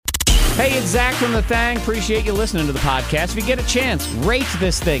Hey, it's Zach from The Thang. Appreciate you listening to the podcast. If you get a chance, rate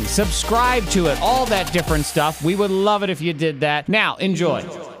this thing, subscribe to it, all that different stuff. We would love it if you did that. Now, enjoy.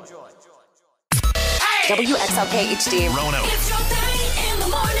 WXLK HD. Rono. It's your thing in the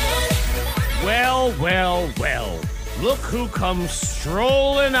morning. Well. Look who comes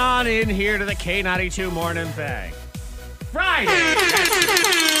strolling on in here to the K92 Morning Thang. Friday.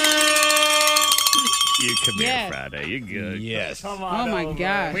 You come here, Friday. You good? Yes. Come on Oh, my over.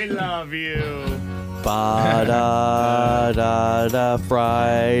 gosh. We love you. Ba-da-da-da,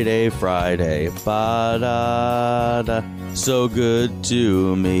 Friday, ba-da-da, so good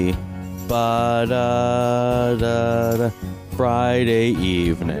to me. Ba-da-da-da, Friday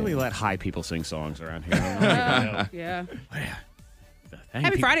evening. Really let high people sing songs around here. Yeah. Thank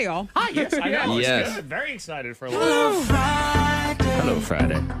Happy you. Friday, y'all. Hi, yes, I know. It's Yes. good. Very excited for a little. Hello,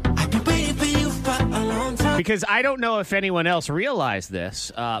 Friday. Because I don't know if anyone else realized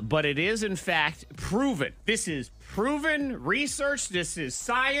this, but it is, in fact, proven. This is proven research. This is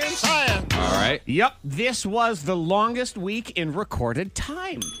science. All right. Yep. This was the longest week in recorded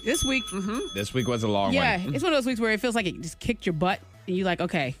time. This week, This week was a long yeah, one. it's one of those weeks where it feels like it just kicked your butt, and you're like,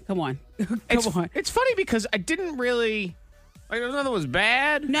 okay, come on. It's, Come on. it's funny because I didn't really... Like, there's nothing was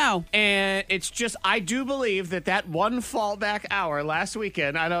bad. No. And it's just, I do believe that one fallback hour last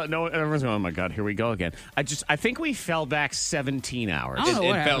weekend, I don't know, everyone's going, oh my God, here we go again. I think we fell back 17 hours. I don't know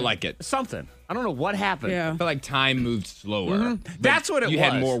what It felt happened. like it. Something. I don't know what happened. Yeah. I felt like time moved slower. But That's what it you was.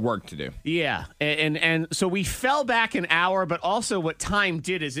 had more work to do. Yeah. And so we fell back an hour, but also what time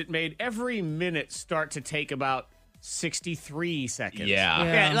did is it made every minute start to take about 63 seconds. Yeah.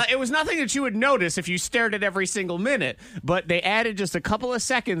 Yeah. Like, it was nothing that you would notice if you stared at every single minute, but they added just a couple of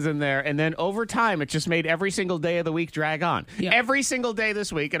seconds in there, and then over time, it just made every single day of the week drag on. Yeah. Every single day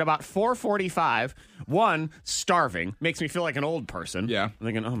this week at about 4:45, starving makes me feel like an old person. Yeah. I'm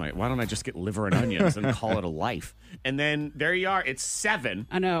thinking, oh my, why don't I just get liver and onions and call it a life? And then there you are, it's 7.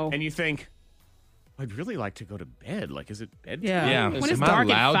 I know. And you think, I'd really like to go to bed. Like, is it bedtime? Yeah. Yeah. When it's Am I dark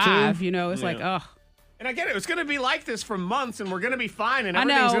allowed at to? 5, it's like, Yeah. oh. And I get it. It's going to be like this for months, and we're going to be fine, and I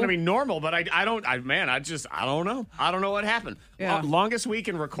everything's know. going to be normal. But I don't know. I don't know what happened. Yeah. Longest week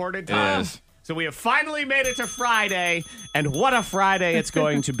in recorded time. is. So we have finally made it to Friday, and what a Friday it's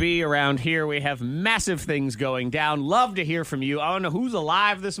going to be around here. We have massive things going down. Love to hear from you. I don't know who's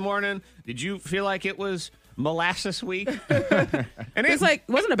alive this morning. Did you feel like it was molasses week? And It's like,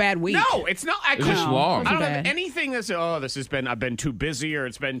 it wasn't a bad week. no, it's not. I was just couldn't- long. I don't Wasn't have bad. anything that's I've been too busy or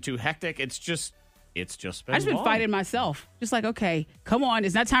it's been too hectic. It's just been I just been long. fighting myself. Just like, okay, come on.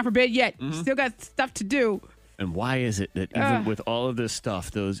 It's not time for bed yet. Still got stuff to do. And why is it that even with all of this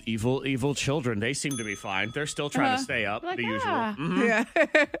stuff, those evil children, they seem to be fine. They're still trying to stay up, Like, the usual. Yeah.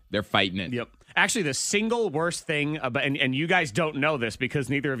 They're fighting it. Yep. Actually, the single worst thing about, and you guys don't know this because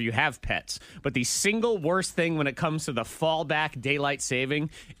neither of you have pets, but the single worst thing when it comes to the fallback daylight saving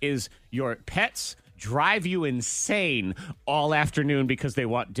is your pets drive you insane all afternoon because they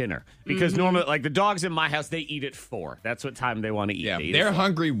want dinner. Because normally, like the dogs in my house, they eat at 4. That's what time they want to eat. Yeah. They eat at They're 4.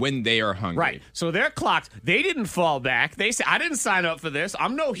 hungry when they are hungry. Right. So they're clocked. They didn't fall back. They say, I didn't sign up for this.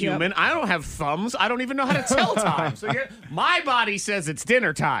 I'm no human. I don't have thumbs. I don't even know how to tell time. So my body says it's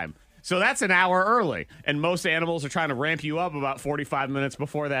dinner time. So that's an hour early. And most animals are trying to ramp you up about 45 minutes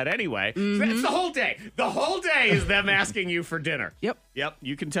before that anyway. So it's the whole day. The whole day is them asking you for dinner. Yep. Yep.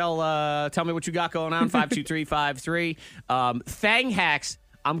 You can tell me what you got going on, 52353. Thang hacks,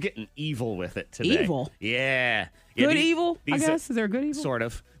 I'm getting evil with it today. Evil? Yeah. Good evil, I these guess. Is there a good evil? Sort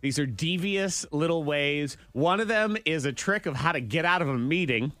of. These are devious little ways. One of them is a trick of how to get out of a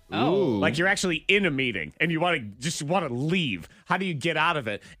meeting. Oh. Like you're actually in a meeting and you want to leave. How do you get out of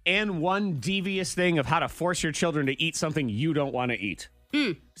it? And one devious thing of how to force your children to eat something you don't want to eat.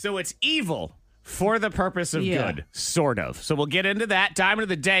 So it's evil for the purpose of Yeah. good, sort of. So we'll get into that. Diamond of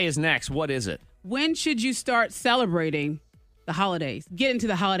the day is next. What is it? When should you start celebrating the holidays? Get into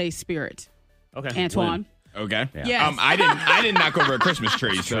the holiday spirit. Okay. Antoine. Okay. Yes. I didn't knock over a Christmas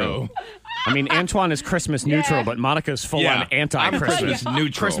tree, so I mean, Antoine is Christmas neutral, Yeah. but Monica's full Yeah. on anti-Christmas. I'm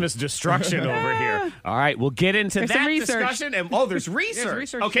neutral. Christmas destruction over here. All right, we'll get into There's some that research. discussion. And there's research.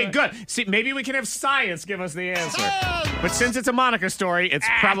 research Okay, to it. good. See, maybe we can have science give us the answer. But since it's a Monica story, it's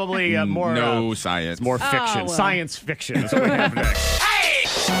probably more no science. more fiction. well. Science fiction is what we have next.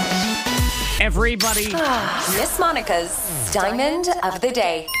 Everybody, Miss Monica's Diamond of the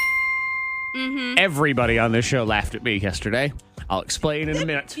Day. everybody on this show laughed at me yesterday. I'll explain in a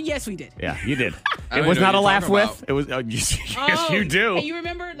minute. Yes, we did. Yeah, you did. I It don't was know not a what laugh you're with. talking It was. Yes, you do. Hey, you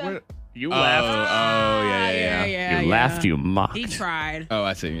remember the? You Oh, laughed. yeah. You laughed. You mocked. He tried. Oh,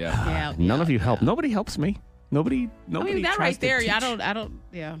 I see. Yeah. Yeah. None of you help. Nobody helps me. Nobody I mean, that tries right to there, teach. I don't,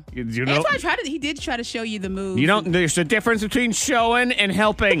 yeah. You know, He did try to show you the moves. you don't. There's a difference between showing and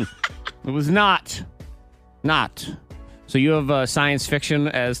helping. It was not. So you have science fiction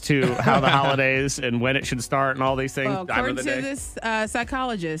as to how the holidays and when it should start and all these things. Well, Time according of to the day. this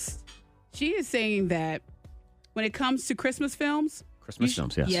psychologist, she is saying that when it comes to Christmas films, Christmas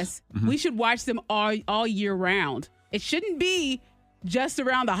films, yes. Yes, we should watch them all year round. It shouldn't be just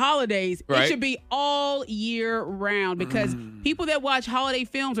around the holidays. Right. It should be all year round because people that watch holiday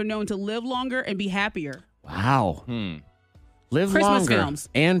films are known to live longer and be happier. Wow. Live Christmas longer films.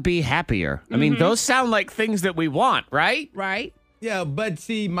 and be happier. I mean, those sound like things that we want, right? Right? Yeah, but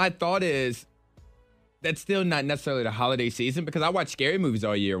see, my thought is that's still not necessarily the holiday season because I watch scary movies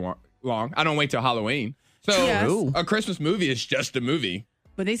all year long. I don't wait till Halloween. So Yes. Ooh. a Christmas movie is just a movie.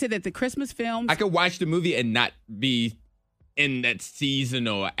 But they said that the Christmas films. I could watch the movie and not be in that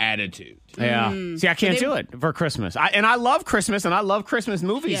seasonal attitude. Yeah. See, I can't They- do it for Christmas. I love Christmas and I love Christmas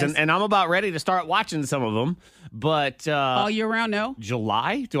movies Yes. and I'm about ready to start watching some of them. But all year round, no.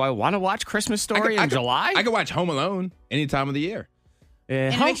 July? Do I want to watch Christmas Story in July? I could watch Home Alone any time of the year.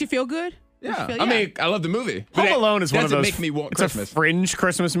 And it makes you feel good? Yeah. Makes you I feel- mean, I love the movie. but Home it Alone is one of doesn't those. make me want it's Christmas. a fringe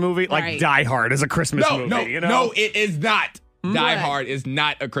Christmas movie, like Right. Die Hard is a Christmas movie. No, it is not. Die What? Hard is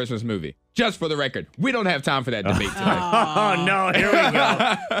not a Christmas movie. Just for the record, we don't have time for that debate today. Oh no, here we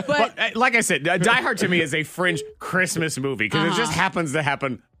go. But But like I said, Die Hard to me is a fringe Christmas movie because it just happens to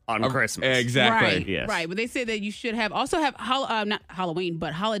happen on Christmas. Exactly. right, Yes. right. But they said that you should also have not Halloween,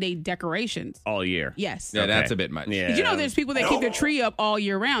 but holiday decorations. All year. Yes. Yeah, that's Okay. a bit much. Yeah. Did you know there's people that keep their tree up all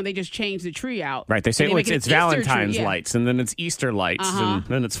year round? They just change the tree out. Right, they say And well, make it it's an Easter Valentine's tree, yeah. lights, and then it's Easter lights, and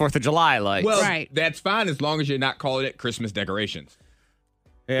then it's 4th of July lights. Well, Right. that's fine as long as you're not calling it Christmas decorations.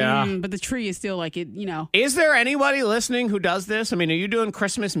 yeah. But the tree is still like it, Is there anybody listening who does this? I mean, are you doing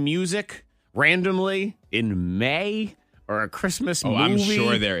Christmas music randomly in May or a Christmas movie? I'm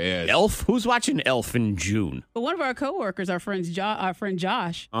sure there is. Elf? Who's watching Elf in June? But one of our coworkers, our friend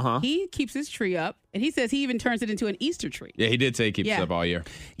Josh, he keeps his tree up, and he says he even turns it into an Easter tree. Yeah, he did say he keeps Yeah. it up all year.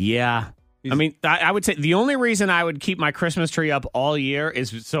 Yeah. I mean, I would say the only reason I would keep my Christmas tree up all year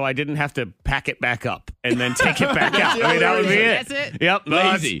is so I didn't have to pack it back up and then take it back out. I mean, that would be it. That's it? Yep. No,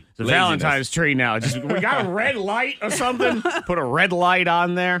 Lazy. It's a Laziness. Valentine's tree now. We got a red light or something. Put a red light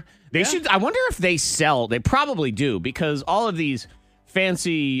on there. They should. I wonder if they sell. They probably do because all of these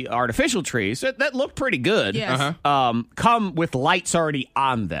fancy artificial trees that look pretty good. Yes. Come with lights already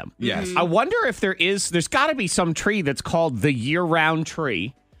on them. Yes. I wonder if there's got to be some tree that's called the year-round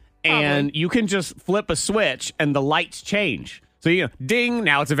tree, and you can just flip a switch and the lights change. So, ding,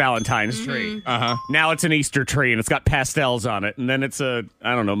 now it's a Valentine's tree. Now it's an Easter tree, and it's got pastels on it. And then it's a,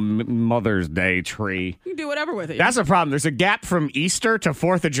 Mother's Day tree. You can do whatever with it. That's a problem. There's a gap from Easter to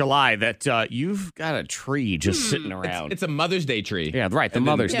 4th of July that you've got a tree just sitting around. It's a Mother's Day tree. Yeah, right, the And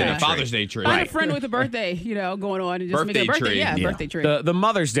then- Mother's and Day a tree. Father's Day tree. Find a friend with a birthday, going on, and just make it a Birthday birthday. tree. Yeah, Yeah. birthday tree. The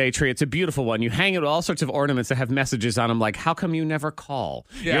Mother's Day tree, it's a beautiful one. You hang it with all sorts of ornaments that have messages on them like, how come you never call?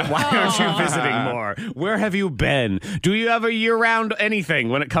 Yeah. Why aren't you visiting more? Where have you been? Do you have a year-round anything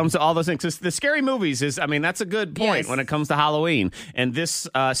when it comes to all those things? 'Cause the scary movies that's a good point Yes. when it comes to Halloween. And this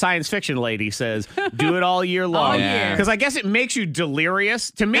science fiction lady says, do it all year long. All year. Because I guess it makes you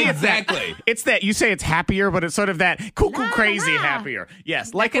delirious. To me, Exactly. it's that you say it's happier, but it's sort of that cuckoo crazy happier.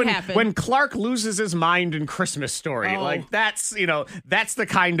 Yes. Like could happen. when Clark loses his mind in Christmas Story. Oh. Like that's the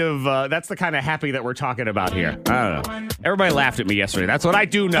kind of happy that we're talking about here. I don't know. Everybody laughed at me yesterday. That's what I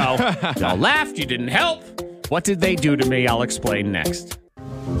do know. Y'all laughed. You didn't help. What did they do to me? I'll explain next.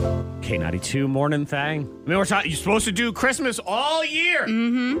 K92 morning thing. I mean, you're supposed to do Christmas all year.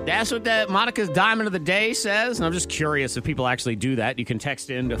 Mm-hmm. That's what that Monica's Diamond of the Day says. And I'm just curious if people actually do that. You can text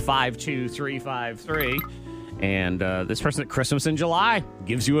in to 52353. And this person at Christmas in July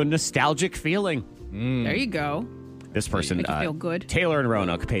gives you a nostalgic feeling. There you go. This person, Make you feel good. Taylor and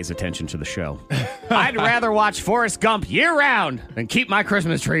Roanoke, pays attention to the show. I'd rather watch Forrest Gump year-round than keep my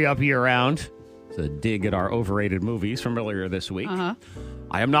Christmas tree up year-round. It's a dig at our overrated movies from earlier this week.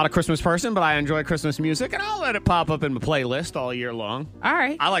 I am not a Christmas person, but I enjoy Christmas music, and I'll let it pop up in my playlist all year long. All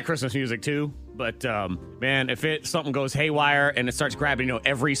right. I like Christmas music, too. But, man, if something goes haywire and it starts grabbing,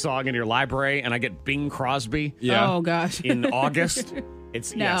 every song in your library, and I get Bing Crosby Yeah. Oh, gosh. in August...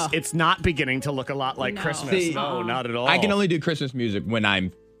 It's not beginning to look a lot like No. Christmas. See, No, not at all. I can only do Christmas music when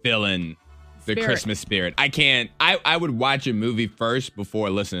I'm feeling the Spirit. Christmas spirit. I can't. I would watch a movie first before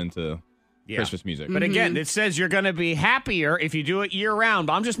listening to Yeah. Christmas music. But again, it says you're going to be happier if you do it year round.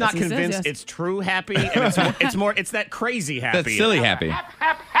 But I'm just not That's what it says, convinced yes. it's true happy. And it's more, it's that crazy happy. That's silly happy.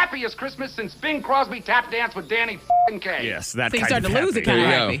 happiest Christmas since Bing Crosby tap danced with Danny Kaye. Yes, that So you kind start of to lose it happy. kind of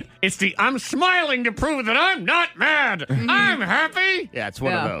There you happy. It's the I'm smiling to prove that I'm not mad. I'm happy. Yeah, it's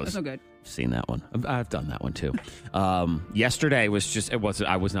one of those. That's no good. I've seen that one. I've done that one too. Yesterday was just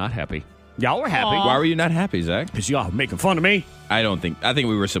I was not happy. Y'all were happy. Why were you not happy, Zach? Because y'all were making fun of me. I think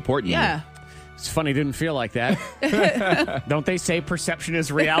we were supporting Yeah. It's funny, didn't feel like that. Don't they say perception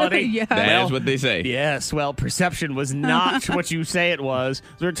is reality? Yeah. you. That Well, is what they say. Yes, well, perception was not what you say it was.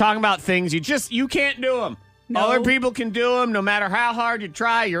 So we're talking about things you can't do them. No. Other people can do them no matter how hard you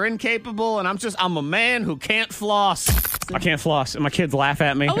try. You're incapable, and I'm a man who can't floss. I can't floss, and my kids laugh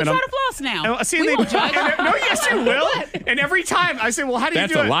at me. Oh, we and try I'm- to floss now. and, see, we they, won't judge. no, yes, you will. And every time I say, well, how do you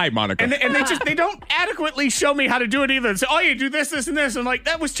That's do a it? lie, Monica. And they don't adequately show me how to do it either. They say, oh, you do this, this, and this. I'm like,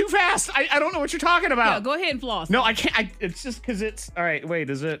 that was too fast. I don't know what you're talking about. Yeah, go ahead and floss. No, I can't. It's just because it's all right. Wait,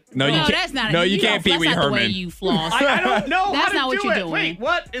 is it? No, you No, can't. that's not. No, you don't- can't, Pee Wee That's not the way Herman. you floss. I don't know That's how to not what do you're it. doing. Wait,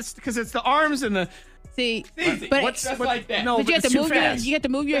 what? It's because it's the arms and the. See, Easy. but What's just like that? No, but you have it's to too move fast. you have to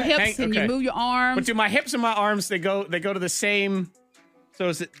move your hips and you okay. move your arms. But do my hips and my arms they go to the same? So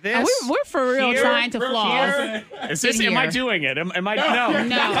is it this? And we're for real Here? trying to We're floss. here? Is this? In Am I here. doing it? Am I? No.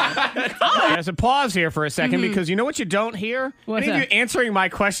 No. There's a pause here for a second because you know what you don't hear? What's Any of that? you answering my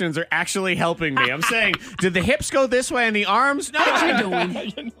questions are actually helping me. I'm saying, did the hips go this way and the arms? No, What you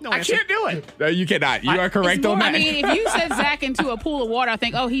doing? no, I can't do it. No, you cannot. You are correct It's more- on that. I mean, if you set Zach into a pool of water, I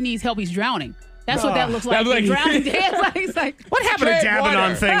think, oh, he needs help. He's drowning. That's what that looks like. That's like- He's drowning. It's like, What happened to Tread dabbing water.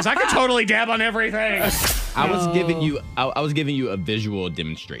 on things? I could totally dab on everything. I was giving you a visual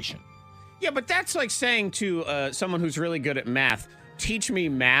demonstration. Yeah, but that's like saying to someone who's really good at math, teach me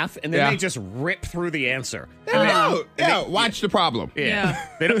math, and then Yeah. they just rip through the answer. Watch the problem. Yeah.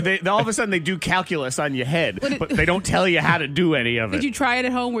 They all of a sudden they do calculus on your head, What but they don't tell you how to do any of it. did you try it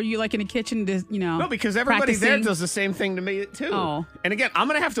at home? Were you like in the kitchen, No, because everybody there practicing? does the same thing to me too. Oh. And again, I'm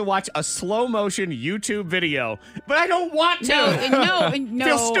gonna have to watch a slow motion YouTube video, but I don't want to. No.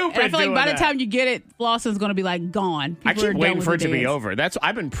 Feel stupid And I feel like doing by the that. time you get it, floss is going to be like gone. I People are keep done waiting with for it the to be dance. over.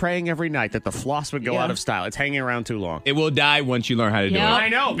 I've been praying every night that the floss would go Yeah. out of style. It's hanging around too long. It will die once you learn how to do Yep. it. I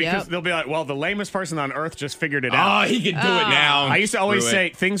know, because Yep. they'll be like, well, the lamest person on earth just figured it out. Oh, he can do it now. I used to always Screw say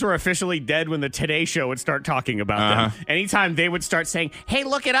it. things were officially dead when the Today Show would start talking about them. Anytime they would start saying, hey,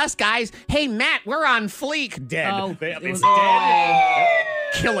 look at us, guys. Hey, Matt, we're on fleek. Dead. Oh, It's it was- dead.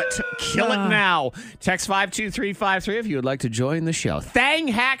 Kill it. Kill it now. Text 52353 if you would like to join the show. Thang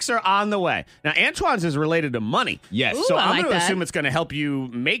hacks are on the way. Now, Antoine's is related to money. Yes. Ooh, So I I'm like going to that. assume it's going to help you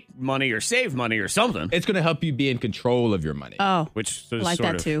make money or save money or something. It's going to help you be in control of your money. Oh, Which I is like sort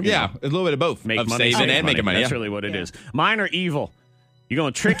that of, too. Yeah, a little bit of both. Make of money, saving save and making money. That's yeah. really what it Yeah. is. Mine are evil. You're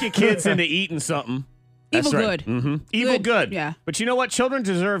going to trick your kids into eating something. That's Evil right. good. Mm-hmm. Evil good. Yeah. But you know what? Children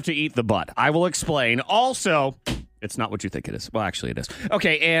deserve to eat the butt. I will explain. Also, it's not what you think it is. Well, actually, it is.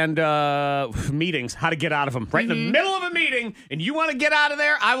 Okay, and meetings, how to get out of them. Right in the middle of a meeting, and you want to get out of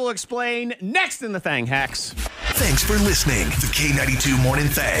there, I will explain next in the Thang Hacks. Thanks for listening to K92 Morning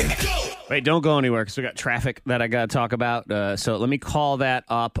Thang. Wait, don't go anywhere because we got traffic that I got to talk about. So let me call that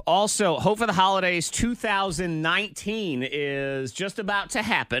up. Also, Hope for the Holidays 2019 is just about to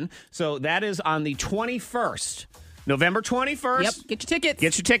happen. So that is on the 21st, November 21st. Yep. Get your tickets.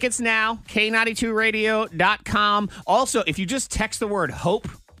 Get your tickets now, K92radio.com. Also, if you just text the word HOPE,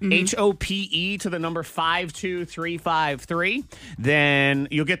 HOPE to the number 52353, then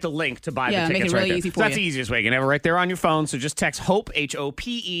you'll get the link to buy Yeah, the make tickets it really right there. easy So for that's you. the easiest way. You can have it right there on your phone. So just text HOPE,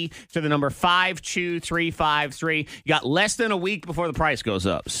 HOPE to the number 52353. You got less than a week before the price goes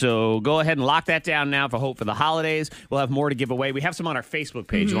up. So go ahead and lock that down now for Hope for the Holidays. We'll have more to give away. We have some on our Facebook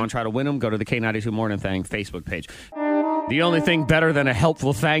page. You want to try to win them? Go to the K92 Morning Thang Facebook page. The only thing better than a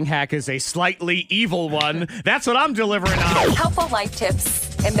helpful Thang hack is a slightly evil one. That's what I'm delivering on. Helpful life tips.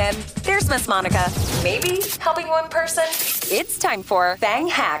 And then there's Miss Monica. Maybe helping one person. It's time for Thang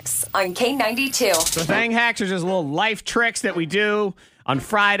Hacks on K92. So Thang hacks are just little life tricks that we do on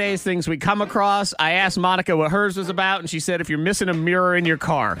Fridays, things we come across. I asked Monica what hers was about, and she said if you're missing a mirror in your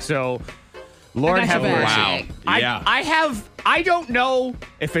car. So, Lord I got have your mercy. back. Wow. Yeah. I don't know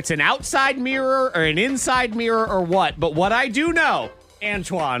if it's an outside mirror or an inside mirror or what, but what I do know,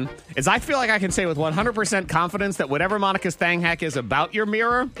 Antoine, is I feel like I can say with 100% confidence that whatever Monica's Thang hack is about your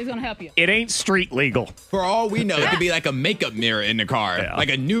mirror, It's going to help you. it ain't street legal. For all we know, it could be like a makeup mirror in the car, Yeah. like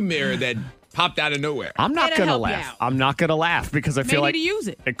a new mirror that popped out of nowhere. I'm not It'll going to help you laugh. out. I'm not going to laugh because I feel Maybe like to use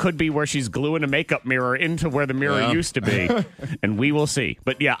it. It could be where she's gluing a makeup mirror into where the mirror Yeah. used to be, and we will see.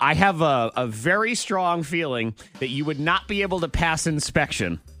 But yeah, I have a very strong feeling that you would not be able to pass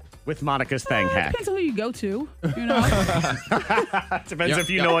inspection with Monica's Thang Hack. Depends on who you go to. You know, Depends if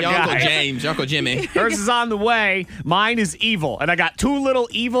you know a your guy. Uncle James, your Uncle Jimmy. Hers is on the way. Mine is evil. And I got 2 little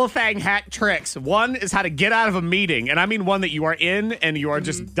evil Thang Hack tricks. One is how to get out of a meeting. And I mean one that you are in and you are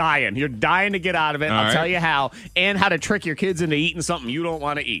just dying. You're dying to get out of it. I'll tell you how. And how to trick your kids into eating something you don't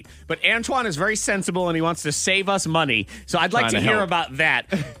want to eat. But Antoine is very sensible and he wants to save us money. So I'd like to hear about that.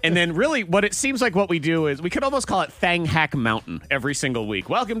 And then really what it seems like what we do is we could almost call it Thang Hack Mountain every single week.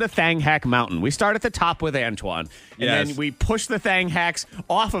 Welcome to Thang Hack Mountain. We start at the top with Antoine. And then we push the Thang Hacks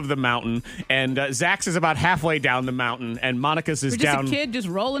off of the mountain. And Zach's is about halfway down the mountain. And Monica's is we're just down. a kid just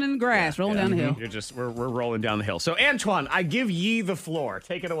rolling in the grass, rolling down the hill. We're rolling down the hill. So Antoine, I give ye the floor.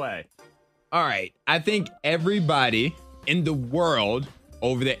 Take it away. All right. I think everybody in the world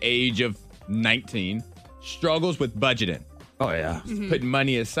over the age of 19 struggles with budgeting. Oh, yeah. Putting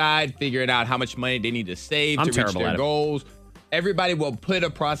money aside, figuring out how much money they need to save I'm to reach terrible their at it. goals. Everybody will put a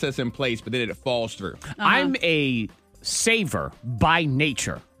process in place, but then it falls through. I'm a saver by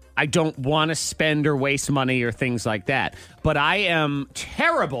nature. I don't want to spend or waste money or things like that. But I am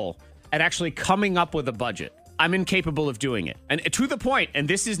terrible at actually coming up with a budget. I'm incapable of doing it. And to the point, and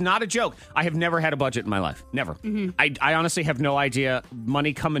this is not a joke, I have never had a budget in my life. Never. I honestly have no idea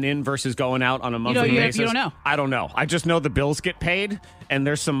money coming in versus going out on a monthly basis. You don't know. I don't know. I just know the bills get paid and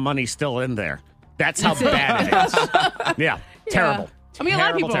there's some money still in there. That's how bad it is. Yeah. Terrible. I mean, a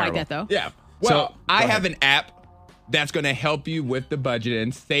lot of people are like that, though. Yeah. Well, So, I go have an app that's going to help you with the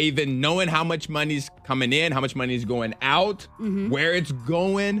budgeting, saving, knowing how much money's coming in, how much money's going out, where it's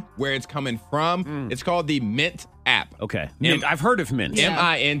going, where it's coming from. It's called the Mint app. Okay. Mint. I've heard of Mint.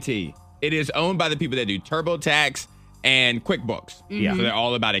 Mint. It is owned by the people that do TurboTax and QuickBooks. Yeah. So they're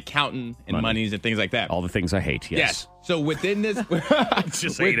all about accounting and monies and things like that. All the things I hate. Yes. So within this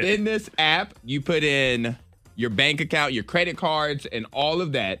Just hate it. within this app, you put in your bank account, your credit cards, and all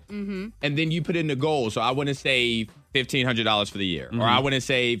of that. And then you put in the goal. So I want to save $1,500 for the year, or I want to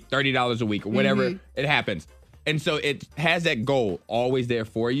save $30 a week, or whatever it happens. And so it has that goal always there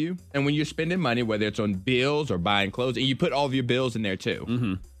for you. And when you're spending money, whether it's on bills or buying clothes, and you put all of your bills in there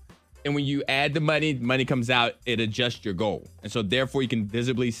too. And when you add the money comes out, it adjusts your goal. And so therefore you can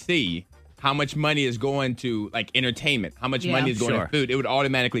visibly see how much money is going to like entertainment, how much money is going to food. It would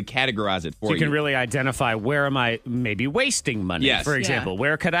automatically categorize it for you. So you can really identify where am I maybe wasting money, Yes. for example.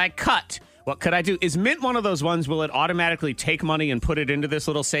 Where could I cut? What could I do? Is Mint one of those ones, will it automatically take money and put it into this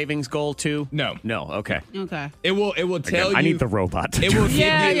little savings goal too? No. Okay. Okay. It will tell Again, you. I need the robot to It do will it.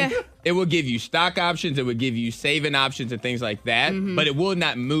 give you. It will give you stock options. It will give you saving options and things like that. But it will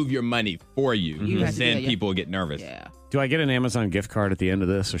not move your money for you. You have to do Then that, yeah. people will get nervous. Yeah. Do I get an Amazon gift card at the end of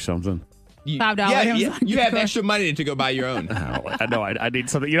this or something? $5 Yeah, Amazon you gift have card. extra money to go buy your own. I know. I need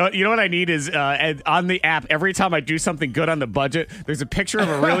something. You know what I need is on the app. Every time I do something good on the budget, there's a picture of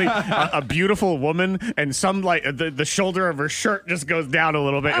a really a beautiful woman, and some like the shoulder of her shirt just goes down a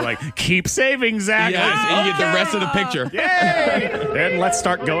little bit. You're like, keep saving, Zach. Yes, and you get the rest of the picture. Yay! And let's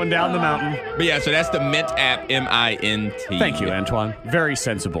start going down the mountain. But yeah, so that's the Mint app, M-I-N-T. Thank you, Antoine. Very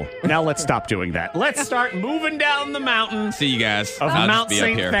sensible. Now let's stop doing that. Let's start moving down the mountain See you guys. of I'll Mount just be up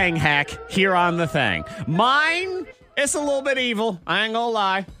St. here. Thang Hack here on the Thang. Mine, it's a little bit evil. I ain't gonna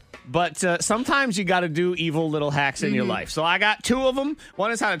lie. But sometimes you got to do evil little hacks in your life. So I got 2 of them.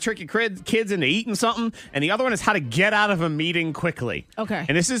 One is how to trick your kids into eating something, and the other one is how to get out of a meeting quickly. Okay.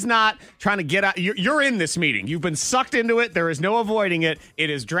 And this is not trying to get out. You're in this meeting. You've been sucked into it. There is no avoiding it. It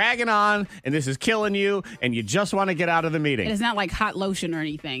is dragging on, and this is killing you, and you just want to get out of the meeting. And it's not like hot lotion or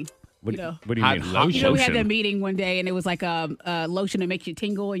anything. What, you know. what do you mean? Hot You know, we had that meeting one day, and it was like a lotion that makes you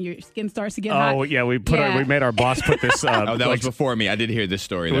tingle and your skin starts to get hot. Oh yeah, we made our boss put this. Oh, that was before me. I did hear this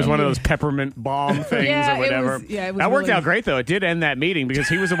story. It was though. one of those peppermint balm things Yeah, or whatever. it was that worked really- out great though. It did end that meeting because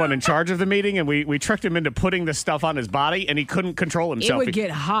he was the one in charge of the meeting, and we tricked him into putting the stuff on his body, and he couldn't control himself. would get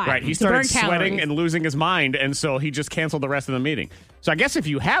hot Right, he to started burn sweating calories. and losing his mind, and so he just canceled the rest of the meeting. So I guess if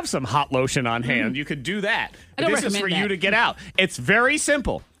you have some hot lotion on hand, you could do that. I don't This is recommend for you that. to get out. It's very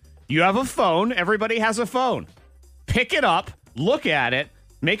simple. You have a phone. Everybody has a phone. Pick it up, look at it,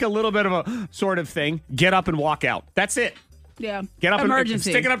 make a little bit of a sort of thing, get up and walk out. That's it. Yeah. Get up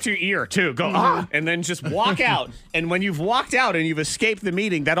Emergency. and stick it up to your ear too. Go and then just walk out. And when you've walked out and you've escaped the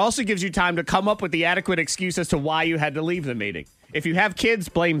meeting, that also gives you time to come up with the adequate excuse as to why you had to leave the meeting. If you have kids,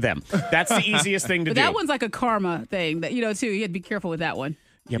 blame them. That's the easiest thing to But do. that one's like a karma thing that, too. You had to be careful with that one.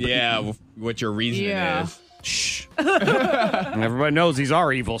 Yeah, what your reasoning Yeah. is. Shh. Everybody knows these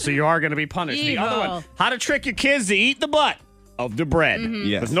are evil, so you are going to be punished. The other Evil. one, how to trick your kids to eat the butt of the bread.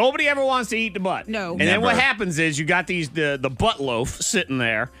 Yes. Because nobody ever wants to eat the butt. No. And then what Never. happens is you got the butt loaf sitting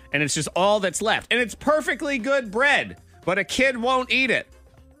there, and it's just all that's left. And it's perfectly good bread, but a kid won't eat it.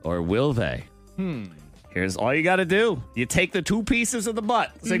 or will they? Here's all you got to do. You take the 2 pieces of the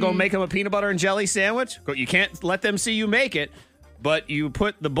butt. Say, go make them a peanut butter and jelly sandwich. You can't let them see you make it. But you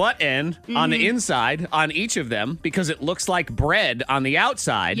put the butt end on the inside on each of them because it looks like bread on the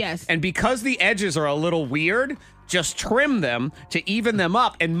outside. Yes. And because the edges are a little weird, just trim them to even them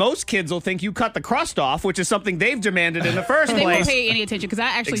up. And most kids will think you cut the crust off, which is something they've demanded in the first They place. won't pay any attention because I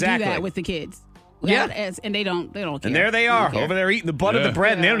actually do that with the kids. Yeah. And they don't care. And there they are, over there eating the butt of the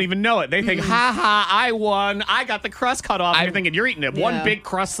bread, and they don't even know it. They think, ha ha, I won. I got the crust cut off. And you're thinking, you're eating one big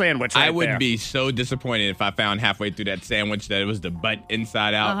crust sandwich right I would there. be so disappointed if I found halfway through that sandwich that it was the butt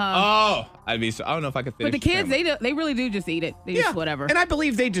inside out. Oh, I'd be so, I don't know if I could finish But the kids, sandwich. they really do just eat it. They just whatever. And I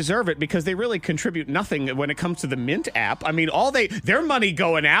believe they deserve it because they really contribute nothing when it comes to the Mint app. I mean, their money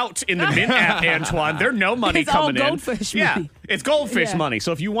going out in the Mint app, Antoine. There's no money It's coming all in. goldfish Yeah, money. it's goldfish money.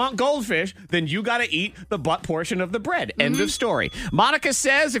 So if you want goldfish, then you got to eat the butt portion of the bread. End of story. Monica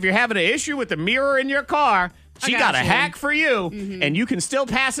says if you're having an issue with the mirror in your car, she got a hack for you, and you can still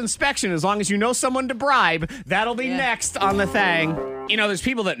pass inspection as long as you know someone to bribe. That'll be next on the thing. You know, there's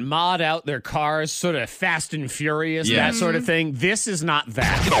people that mod out their cars sort of Fast and Furious, that sort of thing. This is not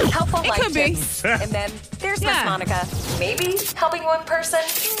that. Helpful life could be. tips. And then there's Miss Monica. Maybe helping one person.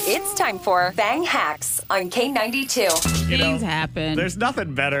 It's time for Bang Hacks on K92. Things happen. There's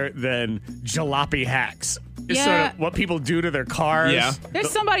nothing better than jalopy hacks. It's Yeah. sort of what people do to their cars. Yeah. There's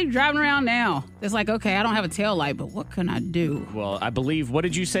somebody driving around now that's like, okay, I don't have a tail light, but what can I do? Well, I believe, what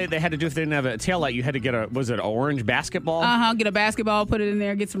did you say they had to do if they didn't have a taillight? You had to get was it an orange basketball? Get a basketball, put it in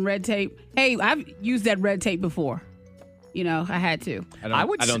there, get some red tape. Hey, I've used that red tape before. You know, I had to. I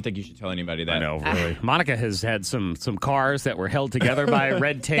don't think you should tell anybody that. I know, really. Monica has had some cars that were held together by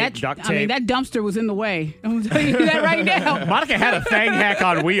red tape, duct tape. I mean, that dumpster was in the way. I'm telling you that right now. Monica had a thang hack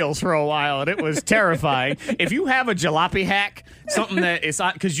on wheels for a while, and it was terrifying. If you have a jalopy hack, something that is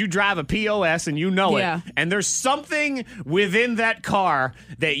because you drive a POS and you know it, and there's something within that car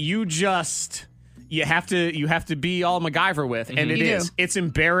that you have to be all MacGyver with, and it's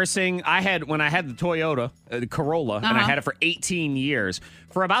embarrassing. When I had the Toyota Corolla, and I had it for 18 years.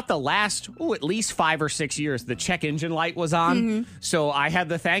 For about the last, at least 5 or 6 years, the check engine light was on. So I had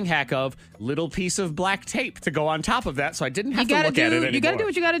the thang hack of little piece of black tape to go on top of that, so I didn't have to look at it anymore. You got to do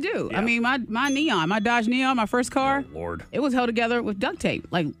what you got to do. Yeah. I mean, my Dodge Neon, my first car, Lord, it was held together with duct tape,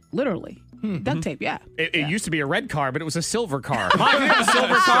 like literally. Duct tape, yeah. It used to be a red car, but it was a silver car. Mom, you have a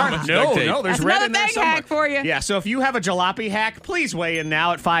silver car? No, there's That's red another in there bang somewhere. hack for you. Yeah, so if you have a jalopy hack, please weigh in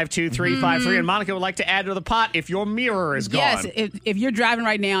now at 52353. And Monica would like to add to the pot if your mirror is gone. Yes, if you're driving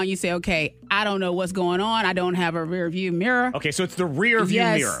right now and you say, okay, I don't know what's going on. I don't have a rear view mirror. Okay, so it's the rear view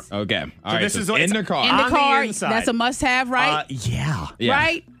mirror. Okay. All right. this is in the car. In the On car, the inside. that's a must-have, right? Yeah.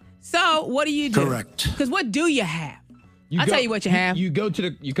 Right? So what do you do? Correct. Because what do you have? I'll tell you what you have. You go to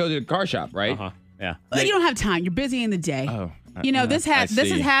the car shop, right? Yeah. Well, you don't have time. You're busy in the day. Oh. You know, this has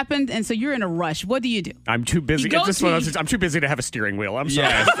see. happened, and so you're in a rush. What do you do? I'm too busy. You go It's just one of those- I'm too busy to have a steering wheel. I'm sorry.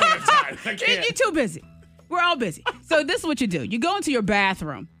 Yeah. I don't have time. I can't. You're too busy. We're all busy. So this is what you do. You go into your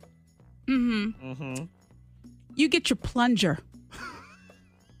bathroom. You get your plunger.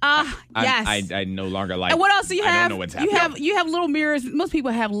 Yes. I no longer like. And what else do you have? I don't know what's happening. You have little mirrors. Most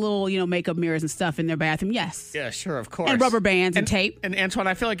people have little, makeup mirrors and stuff in their bathroom. Yes. Yeah, sure, of course. And rubber bands and tape. And Antoine,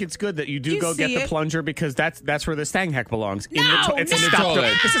 I feel like it's good that you do You go get see the it. plunger because that's where this thang hack belongs. No, it's a no. stopped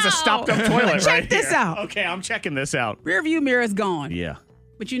up. This is a stopped up toilet Check right this here. out. Okay, I'm checking this out. Rear view mirror is gone. Yeah.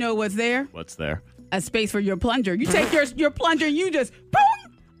 But you know what's there? What's there? A space for your plunger. You take your plunger and you just boom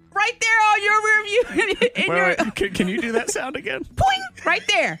right there on your rear view. Wait. Can you do that sound again? Boing, right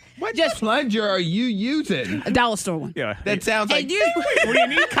there. What Just plunger are you using? a dollar store one. Yeah. That sounds like. And you, Well, you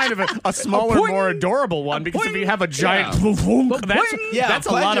need kind of a smaller, boing. more adorable one because if you have a giant, Yeah. boom, boom, boing. Yeah, that's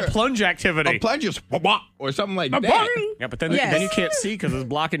a a lot of plunger. plunge activity. A plunger's or something like that. boing. Yeah, but then Yes. then you can't see because it's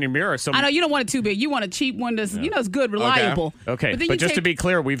blocking your mirror. So I know you don't want it too big. You want a cheap one that's it's good, reliable. Okay, then but you just to take- be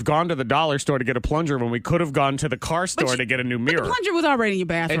clear, we've gone to the dollar store to get a plunger when we could have gone to the car store to get a new But the mirror. plunger was already in your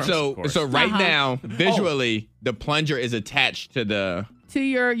bathroom. And so right now, Oh. visually, the plunger is attached to the to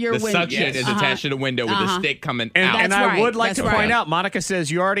your the window. suction is attached to the window with the stick coming out. And That's I right. would like That's to right. point out, Monica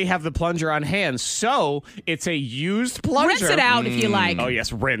says you already have the plunger on hand, so it's a used plunger. Rinse it out if you like. Oh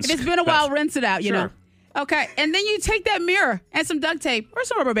yes, rinse. If it's been a while, rinse it out, you know. Sure. Okay. And then you take that mirror and some duct tape or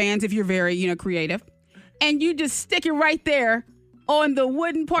some rubber bands if you're very, creative. And you just stick it right there on the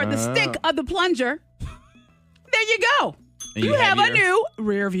wooden part, the stick of the plunger. There you go. And You have a your- new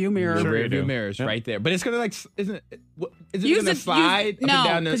rear view mirror. The rear view do. mirrors right there. But it's going to is it Use going to it- slide up and no,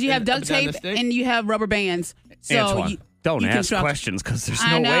 down the because you have up duct and down the tape stick? and you have rubber bands. So Antoine, Don't you can ask structure- questions because there's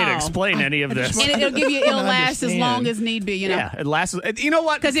I no way to know. explain any of this. And it'll give you, it'll last as long as need be, you know. Yeah, it lasts. You know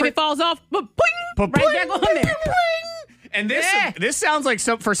what? Because if it falls off, right But back on there. And this Yeah. this sounds like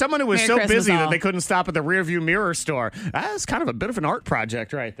for someone who was Merry so Christmas, busy that all. they couldn't stop at the rearview mirror store. That's kind of a bit of an art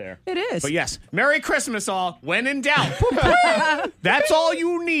project right there. It is. But yes, Merry Christmas all. When in doubt, that's all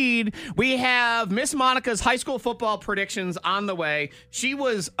you need. We have Miss Monica's high school football predictions on the way. She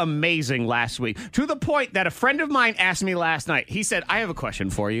was amazing last week, to the point that a friend of mine asked me last night. He said, I have a question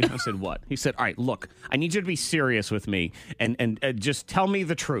for you. I said, what? He said, all right, look, I need you to be serious with me and just tell me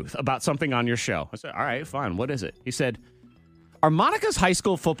the truth about something on your show. I said, all right, fine. What is it? He said, are Monica's high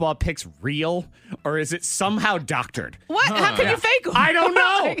school football picks real, or is it somehow doctored? What? How can you fake them? I don't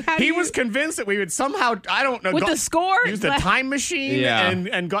know. Like, how do He you- was convinced that we would somehow, I don't know. With the score? Use the Like- time machine.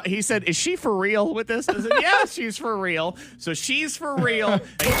 Yeah. He said, is she for real with this? I said, yeah, she's for real. So she's for real.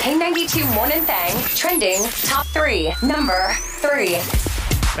 The K92 Morning Thang trending top 3. Number 3.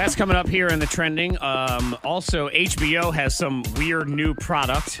 That's coming up here in the trending. Also, HBO has some weird new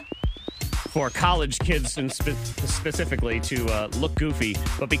product for college kids and specifically to look goofy,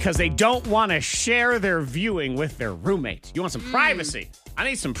 but because they don't want to share their viewing with their roommates. You want some privacy? I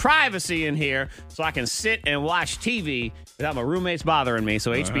need some privacy in here so I can sit and watch TV without my roommates bothering me.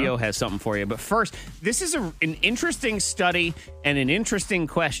 So HBO has something for you. But first, this is an interesting study and an interesting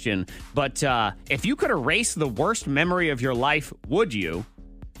question. But if you could erase the worst memory of your life, would you?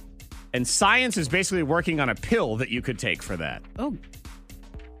 And science is basically working on a pill that you could take for that. Oh,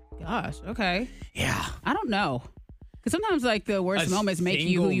 gosh. Okay. Yeah. I don't know. Because sometimes, like, the worst A moments make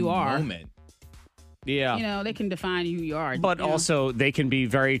you who you single are. moment. Yeah. You know, they can define who you are. But you know. also, they can be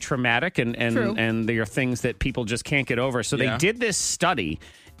very traumatic, True. and they are things that people just can't get over. So Yeah. they did this study,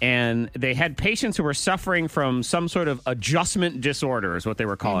 and they had patients who were suffering from some sort of adjustment disorder, is what they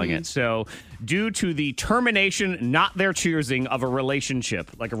were calling it. So due to the termination, not their choosing, of a relationship,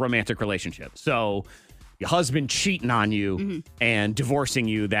 like a romantic relationship. So your husband cheating on you and divorcing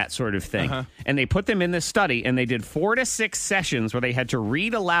you, that sort of thing. And they put them in this study, and they did 4 to 6 sessions where they had to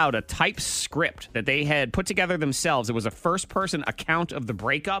read aloud a typed script that they had put together themselves. It was a first-person account of the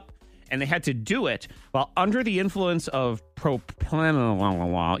breakup, and they had to do it while under the influence of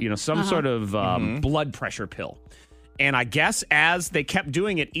propranolol, some sort of blood pressure pill. And I guess as they kept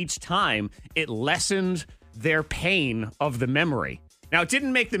doing it each time, it lessened their pain of the memory. Now, it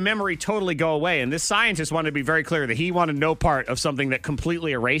didn't make the memory totally go away, and this scientist wanted to be very clear that he wanted no part of something that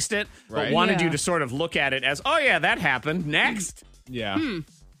completely erased it, but Right. wanted Yeah. you to sort of look at it as, oh, yeah, that happened. Next. Yeah.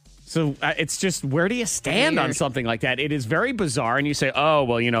 So it's just, where do you stand on Weird. something like that? It is very bizarre, and you say, oh,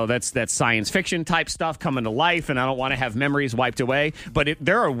 well, that's science fiction type stuff coming to life, and I don't want to have memories wiped away. But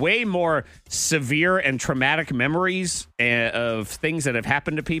there are way more severe and traumatic memories of things that have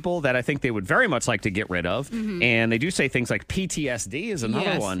happened to people that I think they would very much like to get rid of. And they do say things like PTSD is another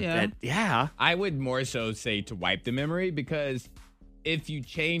Yes, one. yeah. I would more so say to wipe the memory, because if you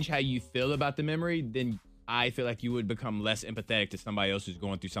change how you feel about the memory, then I feel like you would become less empathetic to somebody else who's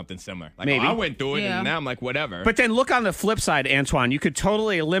going through something similar. Like, Maybe. I went through it, Yeah. and now I'm like, whatever. But then look on the flip side, Antoine. You could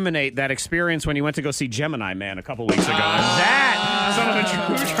totally eliminate that experience when you went to go see Gemini Man a couple weeks ago. That,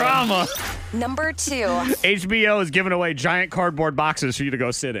 some of the true trauma. Number 2. HBO is giving away giant cardboard boxes for you to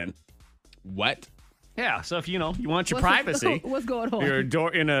go sit in. What? Yeah, so if you want your What's privacy. What's going on?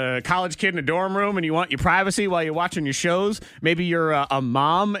 You're in a college kid in a dorm room and you want your privacy while you're watching your shows. Maybe you're a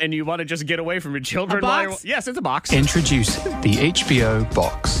mom and you want to just get away from your children. A while box? Yes, it's a box. Introducing the HBO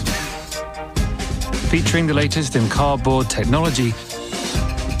Box. Featuring the latest in cardboard technology,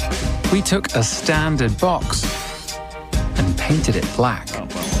 we took a standard box and painted it black. Oh,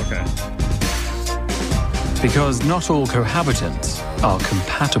 well, okay. Because not all cohabitants are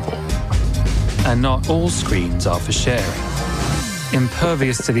compatible, and not all screens are for sharing.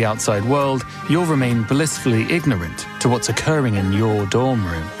 Impervious to the outside world, you'll remain blissfully ignorant to what's occurring in your dorm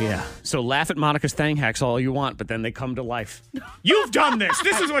room. Yeah. So laugh at Monica's thang hacks all you want, but then they come to life. You've done this.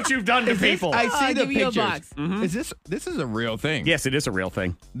 This is what you've done to people. I see the give you a pictures. box. This is a real thing? Yes, it is a real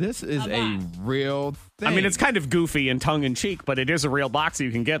thing. This is a real thing. I mean, it's kind of goofy and tongue-in-cheek, but it is a real box that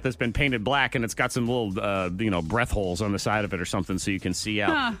you can get that's been painted black, and it's got some little, breath holes on the side of it or something so you can see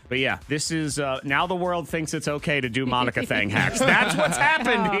out. Huh. But yeah, this is, now the world thinks it's okay to do Monica thang hacks. That's what's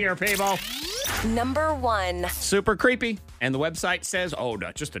happened here, people. Number 1. Super creepy. And the website says, oh,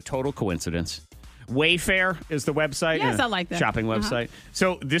 no, just a total coincidence. Wayfair is the website. Yes, I like that. Shopping website.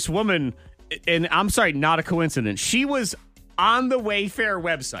 So this woman, and I'm sorry, not a coincidence. She was on the Wayfair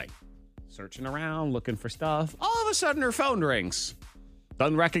website, searching around, looking for stuff. All of a sudden, her phone rings.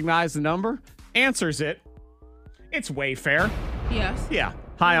 Doesn't recognize the number. Answers it. It's Wayfair. Yes. Yeah.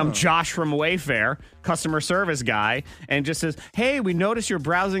 Hi, I'm Josh from Wayfair, customer service guy, and just says, hey, we noticed you're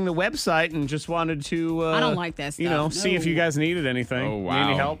browsing the website and just wanted to, I don't like that stuff. see if you guys needed anything. Oh, wow. Need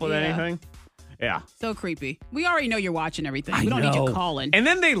any help with Yeah. anything? Yeah. So creepy. We already know you're watching everything. We don't need you calling. And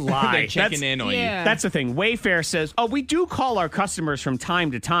then they lie. They're checking in on you. Yeah. That's the thing. Wayfair says, we do call our customers from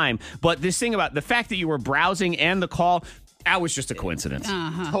time to time, but this thing about the fact that you were browsing and the call, that was just a coincidence.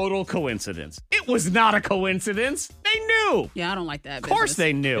 Total coincidence. It was not a coincidence. They knew. Yeah, I don't like that. Of course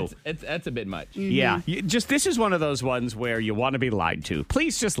they knew. That's a bit much. Yeah. This is one of those ones where you want to be lied to.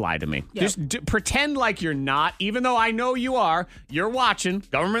 Please just lie to me. Yep. Just pretend like you're not, even though I know you are. You're watching.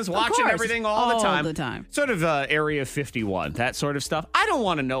 Government's watching course. everything all the All the time. Sort of Area 51, that sort of stuff. I don't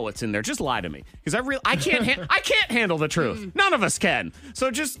want to know what's in there. Just lie to me. Because I can't handle the truth. None of us can.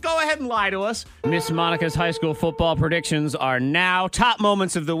 So just go ahead and lie to us. Miss Monica's high school football predictions are now. Top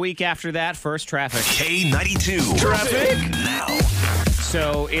moments of the week after that. First, traffic. K92. Traffic. Now.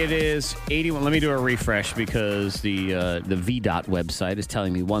 So it is 81. Let me do a refresh because the VDOT website is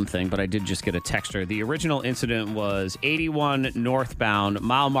telling me one thing, but I did just get a texter. The original incident was 81 northbound,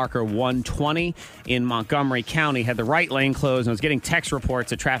 mile marker 120 in Montgomery County. Had the right lane closed and was getting text reports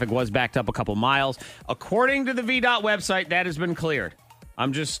that traffic was backed up a couple miles. According to the VDOT website, that has been cleared.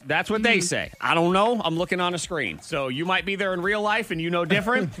 That's what they say. I don't know. I'm looking on a screen. So you might be there in real life and you know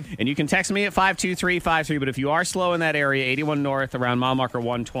different. And you can text me at 52353. But if you are slow in that area, 81 north around mile marker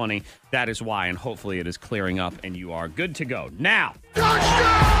 120, that is why. And hopefully it is clearing up and you are good to go. Now.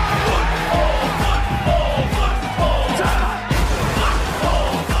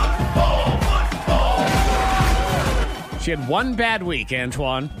 She had one bad week,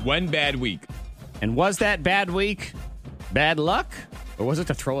 Antoine. One bad week. And was that bad week bad luck? Or was it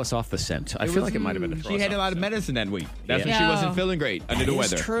to throw us off the scent? I feel like it might have been to throw She us had off a lot the of scent. medicine that week. That's Yeah. when she wasn't feeling great under the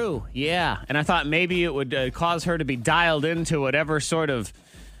weather. It's true. Yeah. And I thought maybe it would cause her to be dialed into whatever sort of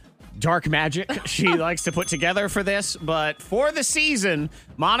dark magic she likes to put together for this. But for the season,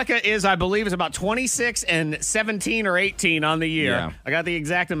 Monica is about 26 and 17 or 18 on the year. Yeah. I got the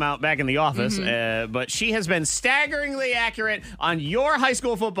exact amount back in the office. But she has been staggeringly accurate on your high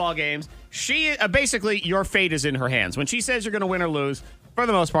school football games. She basically, your fate is in her hands. When she says you're going to win or lose, for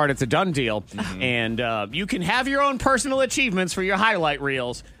the most part, it's a done deal. And you can have your own personal achievements for your highlight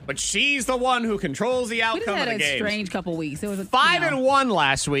reels, but she's the one who controls the We just outcome had of a the game. strange couple weeks. It was 5-1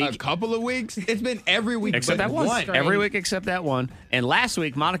 last week. A couple of weeks? It's been every week Except but that one. Strange. Every week except that one. And last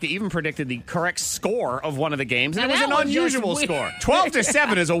week, Monica even predicted the correct score of one of the games. And Now it was that an was just unusual weird. score.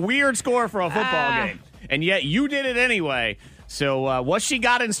 12-7 is a weird score for a football game. And yet you did it anyway. So what she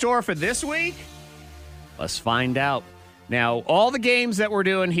got in store for this week? Let's find out. Now, all the games that we're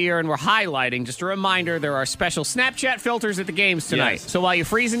doing here and we're highlighting, just a reminder, there are special Snapchat filters at the games tonight. Yes. So while you're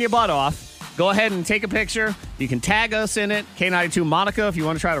freezing your butt off, go ahead and take a picture. You can tag us in it, K92 Monica, if you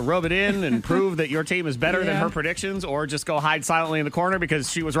want to try to rub it in and prove that your team is better than her predictions, or just go hide silently in the corner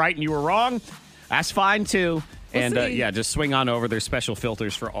because she was right and you were wrong. That's fine, too. And, see. just swing on over. There's special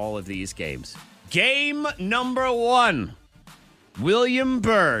filters for all of these games. Game number 1. William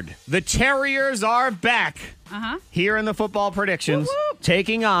Byrd. The Terriers are back here in the football predictions,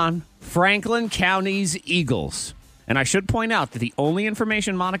 taking on Franklin County's Eagles. And I should point out that the only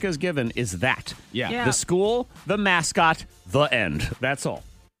information Monica has given is that. Yeah. The school, the mascot, the end. That's all.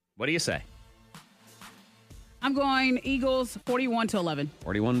 What do you say? I'm going Eagles 41-11.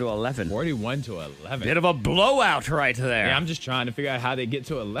 41-11. 41-11. Bit of a blowout right there. Yeah, I'm just trying to figure out how they get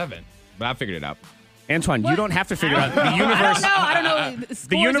to 11. But I figured it out. Antoine, you don't have to figure it out. The universe, I don't know.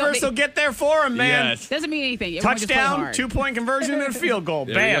 the universe will get there for him, man. Yes. Doesn't mean anything. Everyone just play Touchdown, hard. 2-point conversion, and a field goal.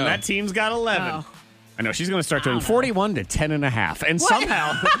 There we Bam, go. that team's got 11. Oh. I know, she's going to start doing 41 to 10.5. And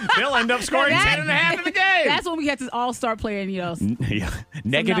somehow they'll end up scoring That- 10.5 in the game. That's when we have to all start playing, Yeah. numbers.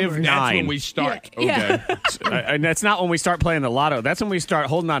 -9. That's when we start. Yeah. Okay. And that's not when we start playing the lotto. That's when we start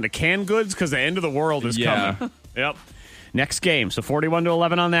holding on to canned goods because the end of the world is Yeah. coming. Yep. Next game. So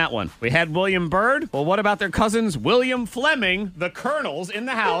 41-11 on that one. We had William Byrd. Well, what about their cousins, William Fleming, the Colonels, in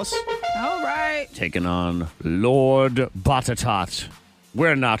the house? All right. Taking on Lord Batatat.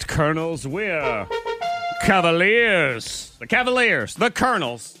 We're not Colonels, we're Cavaliers. The Cavaliers, the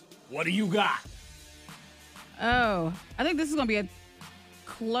Colonels. What do you got? Oh, I think this is going to be a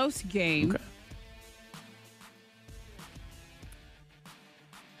close game. Okay.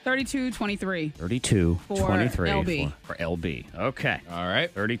 32-23. 32-23 LB. for LB. Okay. All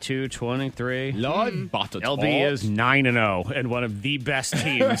right. 32-23. Lord Batatat. LB is 9-0 and one of the best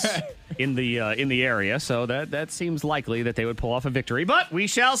teams in the area. So that seems likely that they would pull off a victory. But we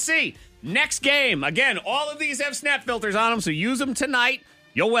shall see. Next game. Again, all of these have snap filters on them, so use them tonight.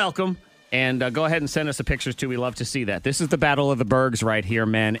 You're welcome. And go ahead and send us the pictures, too. We love to see that. This is the Battle of the Bergs right here,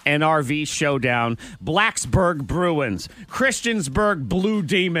 man. NRV Showdown. Blacksburg Bruins. Christiansburg Blue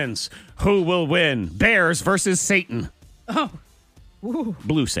Demons. Who will win? Bears versus Satan. Oh. Ooh.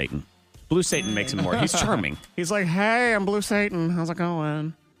 Blue Satan. Blue Satan makes him more. He's charming. He's like, hey, I'm Blue Satan. How's it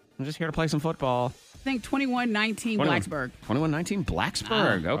going? I'm just here to play some football. I think 21-19 Blacksburg. 21-19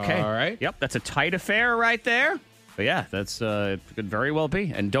 Blacksburg. Okay. All right. Yep, that's a tight affair right there. But yeah, that's it could very well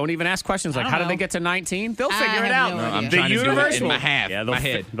be. And don't even ask questions like, I don't how did know. they get to 19? They'll I figure it have out. no idea. I'm The trying to do it universe in will- my head. Yeah, my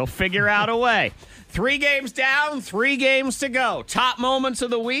head. They'll figure out a way. 3 games down, 3 games to go. Top moments of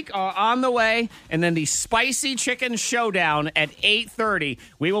the week are on the way. And then the Spicy Chicken Showdown at 8:30.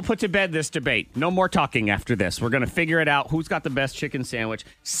 We will put to bed this debate. No more talking after this. We're going to figure it out. Who's got the best chicken sandwich?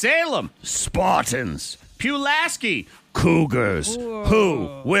 Salem, Spartans. Pulaski, Cougars.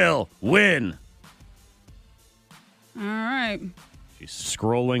 Who will win? All right. She's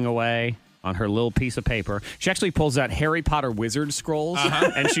scrolling away on her little piece of paper. She actually pulls out Harry Potter wizard scrolls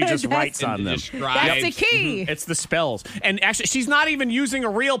and she just writes on them. That's the key. It's the spells. And actually, she's not even using a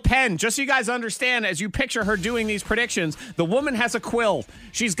real pen. Just so you guys understand, as you picture her doing these predictions, the woman has a quill.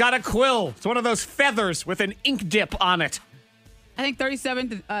 She's got a quill. It's one of those feathers with an ink dip on it. I think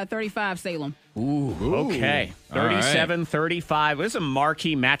 37-35 Salem. Okay. All right. 37-35. There's some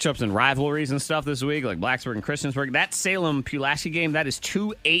marquee matchups and rivalries and stuff this week, like Blacksburg and Christiansburg. That Salem-Pulaski game, that is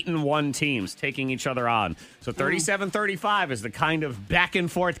 2 8-1 teams taking each other on. So 37-35 is the kind of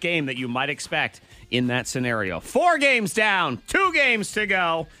back-and-forth game that you might expect in that scenario. 4 games down, 2 games to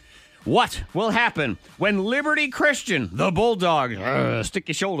go. What will happen when Liberty Christian, the Bulldogs, stick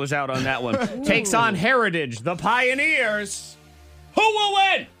your shoulders out on that one, takes on Heritage, the Pioneers? Who will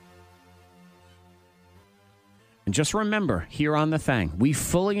win? And just remember, here on The Thing, we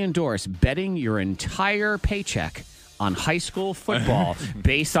fully endorse betting your entire paycheck on high school football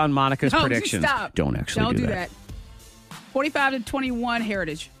based on Monica's No, predictions. stop. Don't actually do that. 45-21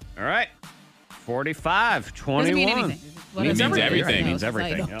 Heritage. All right. 45-21. Doesn't mean anything. Well, It means everything. everything. It means That's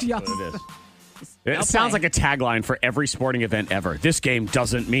everything. like- Yep, that's what it is. It I'll sounds play. like a tagline for every sporting event ever. This game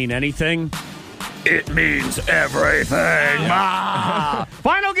doesn't mean anything. It means everything. Ah.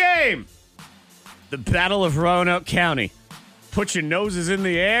 Final game. The Battle of Roanoke County. Put your noses in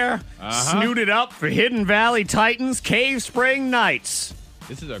the air. Snoot it up for Hidden Valley Titans, Cave Spring Knights.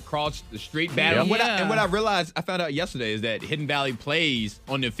 This is a cross the street battle. Yep. And what I realized, I found out yesterday, is that Hidden Valley plays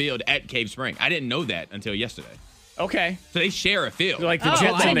on the field at Cave Spring. I didn't know that until yesterday. Okay. So they share a field. Like the Oh,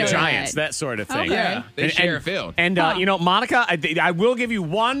 Jets I and the know Giants, that. that sort of thing. Okay. Yeah, they share a field. And, you know, Monica, I will give you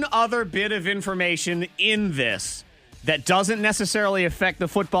one other bit of information in this that doesn't necessarily affect the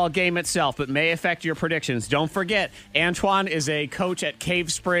football game itself, but may affect your predictions. Don't forget, Antoine is a coach at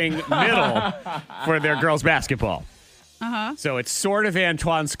Cave Spring Middle for their girls basketball. So it's sort of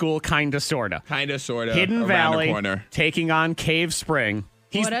Antoine school, kind of, sort of. Kind of, sort of. Hidden around Valley the corner. taking on Cave Spring.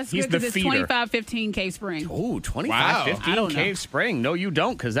 He's, Well, that's he's good the because it's feeder. 25-15 Cave Spring. Ooh, 25-15 I don't know. Cave Spring. No, you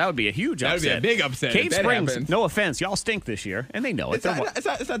don't, because that would be a huge That would upset. be a big upset Cave if that Springs, happens. no offense, y'all stink this year, and they know it.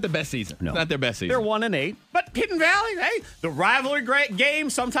 It's not the best season. No. It's not their best season. They're 1-8, but Hidden Valley, hey, the rivalry great game.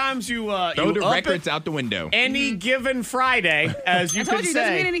 Sometimes you Throw you the up records it out the window. any given Friday, as you I told could you, it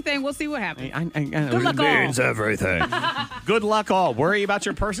doesn't mean say. anything. We'll see what happens. Good luck all. everything. Good luck all. Worry about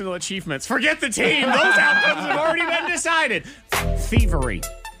your personal achievements. Forget the team. Those outcomes have already been decided. Thievery.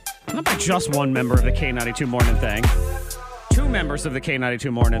 Not by just one member of the K92 Morning Thing. 2 members of the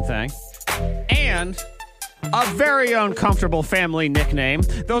K92 Morning Thing. And a very uncomfortable family nickname.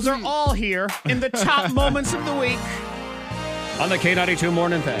 Those are all here in the top moments of the week on the K92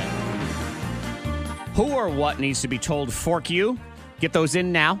 Morning Thing. Who or what needs to be told fork you? Get those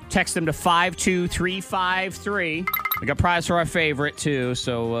in now. Text them to 52353. We got prize for our favorite, too.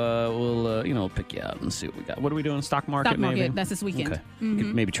 So we'll pick you out and see what we got. What are we doing? Stock market, Stock market, maybe? that's this weekend. Okay.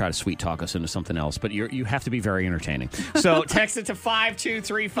 Maybe try to sweet talk us into something else. But you have to be very entertaining. So text it to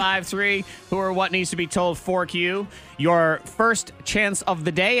 52353. Who or what needs to be told fork you? Your first chance of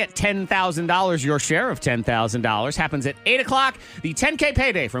the day at $10,000. Your share of $10,000 happens at 8 o'clock. The 10K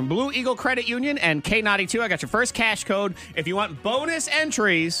payday from Blue Eagle Credit Union and K92. I got your first cash code. If you want bonus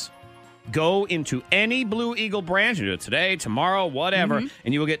entries, go into any Blue Eagle branch. You do it today, tomorrow, whatever,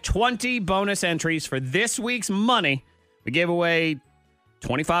 and you will get 20 bonus entries for this week's money. We gave away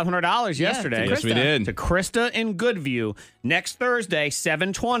 $2,500 yesterday. to Yes, we Krista. did. To Krista in Goodview. Next Thursday,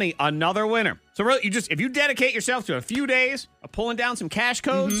 7:20, another winner. So really, if you dedicate yourself to a few days of pulling down some cash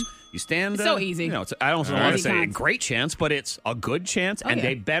codes, you stand. It's so easy. I don't want to Easy say a times. great chance, but it's a good chance and yeah.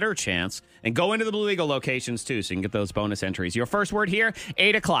 a better chance. And go into the Blue Eagle locations too, so you can get those bonus entries. Your first word here,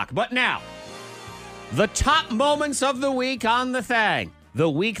 8 o'clock. But now, the top moments of the week on the thing. the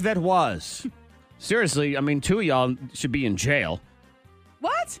week that was. Seriously, I mean, two of y'all should be in jail.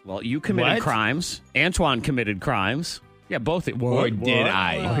 What? Well, you committed What? crimes. Antoine committed crimes. Yeah, both. Or did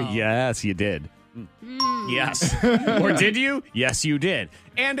I? Oh, yes, you did. Yes. Or did you? Yes, you did.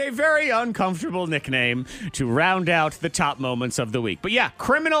 And a very uncomfortable nickname to round out the top moments of the week. But yeah,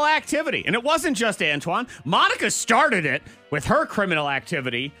 criminal activity. And it wasn't just Antoine. Monica started it with her criminal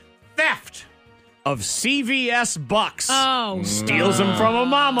activity, theft of CVS bucks. Oh. Steals them from a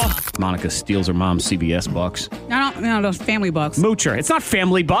mama. Monica steals her mom's CVS bucks. I don't know those family bucks. Moocher. It's not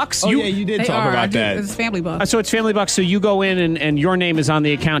family bucks. Oh, yeah, you did They talk are. I about do. that. It's family bucks. So it's family bucks. So you go in and your name is on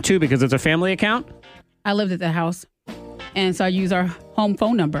the account too because it's a family account? I lived at the house, and so I use our home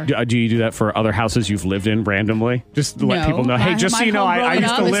phone number. Do you do that for other houses you've lived in randomly? Just to let people know. Hey, just so you know, I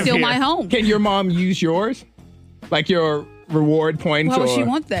used to live It's still here. my home. Can your mom use yours? Like your reward points? Why would or... she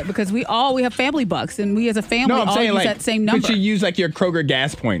want that? Because we have family bucks, and we as a family No, I'm all saying use like, that same number. could she use like your Kroger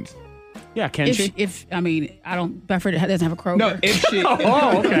gas points? Yeah, can she? If I mean, I don't. Bedford doesn't have a Kroger. No, if she.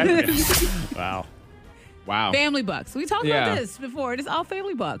 Oh, okay. Wow. Wow. Family bucks. We talked Yeah. about this before. It's all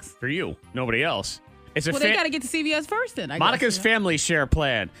family bucks. For you, nobody else. It's a Well, they got to get to CVS first then. I Monica's guess. family share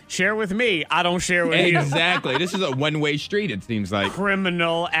plan. Share with me. I don't share with you. Exactly. This is a one-way street, it seems like.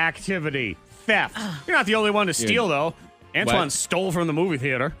 Criminal activity. Theft. You're not the only one to steal, though. Antoine What? stole from the movie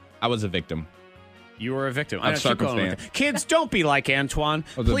theater. I was a victim. You were a victim. Of I keep going with circumstance. it. Kids, don't be like Antoine.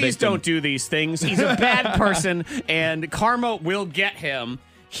 I was a Please victim. don't do these things. He's a bad person, and karma will get him.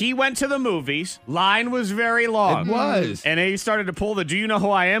 He went to the movies. Line was very long. It was. And he started to pull the "Do you know who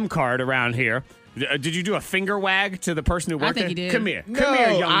I am" card around here. Did you do a finger wag to the person who worked think there? he did. Come here. No, Come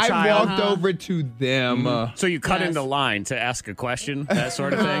here, young I child. walked over to them. So you cut Yes. into line to ask a question, that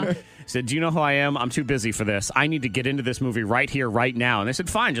sort of thing. Said, "Do you know who I am? I'm too busy for this. I need to get into this movie right here, right now." And they said,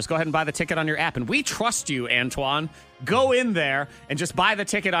 "Fine, just go ahead and buy the ticket on your app." And we trust you, Antoine. Go in there and just buy the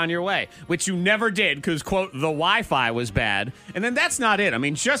ticket on your way, which you never did because, quote, the Wi-Fi was bad. And then that's not it. I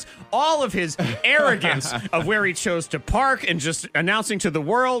mean, just all of his arrogance of where he chose to park and just announcing to the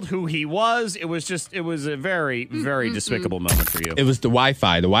world who he was. It was a very, very despicable moment for you. It was the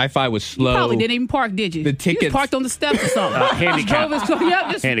Wi-Fi. The Wi-Fi was slow. Probably didn't even park, did you? The You tickets- just parked on the steps or something. Handicap. Drove his- yep,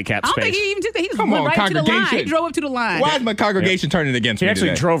 just- Handicap I don't think space. he even took that. He just Come went on, right to the line. congregation. He drove up to the line. Why is my congregation turning against He me actually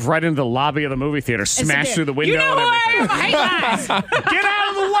today? drove right into the lobby of the movie theater, smashed through the window You know and who I everything. am. I hate lies. Get out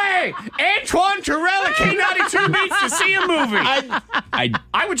of the way! Antoine Terrell at K92 needs to see a movie.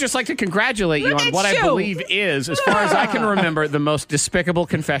 I would just like to congratulate you Look on at what I you. believe is, as far as I can remember, the most despicable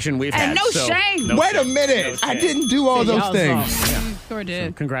confession we've had. And no So, shame. no Wait a shame. minute. No I shame. didn't do all those Y'all things. saw. Sure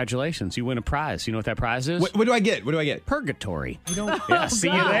did. Congratulations. You win a prize. You know what that prize is? What do I get? What do I get? Purgatory. Yeah, see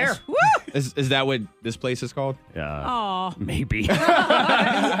you gosh. there. Woo! Is that what this place is called? Aw. Maybe.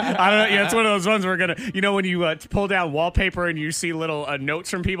 I don't know. Yeah, it's one of those ones we're going to, when you pull down wallpaper and you see little notes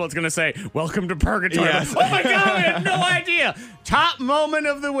from people, it's going to say, "Welcome to Purgatory." Yes. Oh my God, I had no idea. Top moment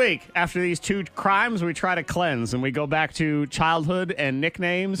of the week. After these two crimes, we try to cleanse and we go back to childhood and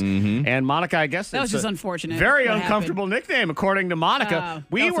nicknames. And Monica, I guess That was it's just a unfortunate Very what uncomfortable nickname, according to Monica. that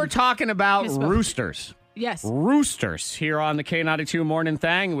We was were a talking about misspoke. roosters. Yes. Roosters here on the K92 Morning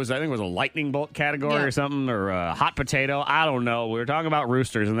Thing. I think it was a lightning bolt category Yeah. or something, or a hot potato. I don't know. We were talking about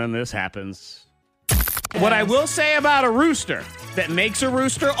roosters, and then this happens. What I will say about a rooster that makes a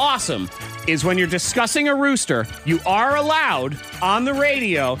rooster awesome is when you're discussing a rooster, you are allowed on the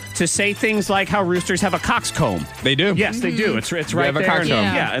radio to say things like how roosters have a coxcomb. They do. Yes, they do. It's right have a there. coxcomb.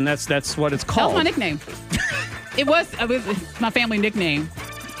 Yeah. Yeah. And that's what it's That was called. my nickname. It was my family nickname.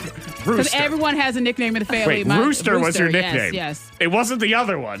 Because Rooster. everyone has a nickname in the family. Wait, My- Rooster was your yes, nickname. Yes. It wasn't the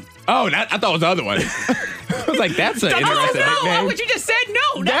other one. Oh, I thought it was the other one. I was like, that's an interesting Oh, nickname. what you just said?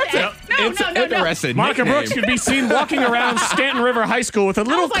 No, That's not that. it's No. an interesting Monica nickname. Brooks could be seen walking around Stanton River High School with a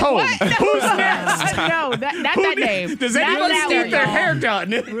little like, comb. what? No. Who's next? No, not that name. Does Not anybody that get one, their y'all. hair done?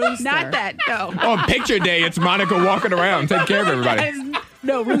 Not that. No. On picture day, it's Monica walking around taking care of everybody.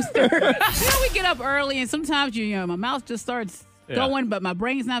 No, Rooster. We get up early, and sometimes my mouth just starts going, but my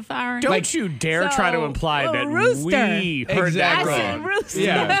brain's not firing. Don't you dare try to imply that rooster. we heard that Exactly. I wrong. said rooster.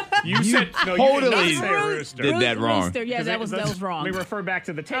 Yeah. You said no, totally you did not say rooster. did that wrong. Rooster. Yeah, that was wrong. Let me refer back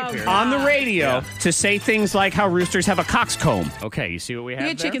to the tape Oh, here. God. On the radio to say things like how roosters have a coxcomb. Okay, you see what we have We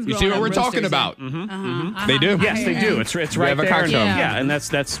had there? chickens You see what growing we're up, talking roosters, about? yeah. They do. Yes, they do. It's right have a there. coxcomb. Yeah, and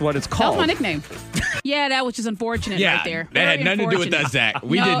that's what it's That called. was my nickname. Yeah, that was just unfortunate Yeah, right there. that had Very nothing to do with unfortunate. us, Zach.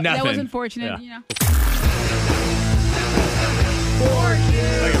 We No, did That was nothing. unfortunate, Yeah.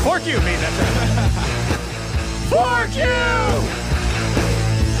 Fork you, me. That's right. Fork you.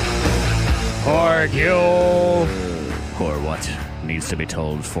 Fork you. Or what needs to be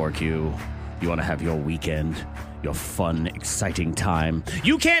told, fork you. You want to have your weekend your fun, exciting time.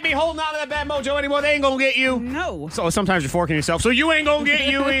 You can't be holding on to that bad mojo anymore. They ain't gonna get you. No. So sometimes you're forking yourself, so you ain't gonna get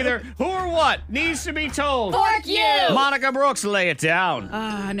you either. Who or what needs to be told? Fork you! Monica Brooks, lay it down.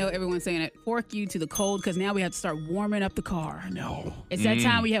 I know everyone's saying it. Fork you to the cold because now we have to start warming up the car. No. It's that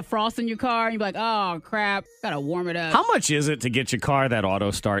time where you have frost in your car and you're like, oh, crap. Gotta warm it up. How much is it to get your car that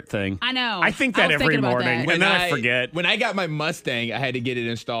auto start thing? I know. I think that was every thinking about morning. that. And then I forget. When I got my Mustang, I had to get it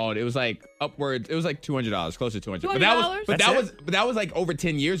installed. It was like upwards. It was like $200, close to $200. $200? But that was like over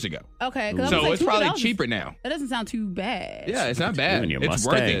 10 years ago. Okay. 'cause I So was like, it's probably $200. cheaper now. That doesn't sound too bad. Yeah, it's not You bad. and your It's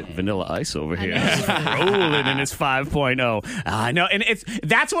worth Mustang, it. Vanilla Ice over here, know. rolling in its 5.0. I know, and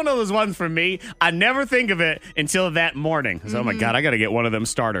that's one of those ones for me. I never think of it until that morning. 'Cause, oh my God, I got to get one of them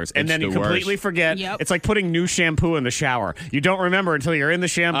starters, and It's then you the completely worst. forget. Yep. It's like putting new shampoo in the shower. You don't remember until you're in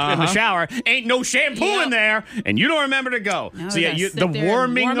the in the shower. Ain't no shampoo Yep. in there, and you don't remember to go. Now so we yeah, gotta sit the there and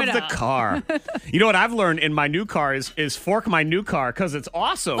warming warm of it the up. car. You know what I've learned in my new car is fork my new car because it's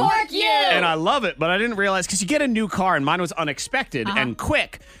awesome. Fork you! And I love it, but I didn't realize because you get a new car and mine was unexpected and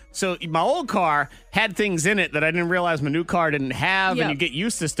quick. So my old car had things in it that I didn't realize my new car didn't have, Yep. and you get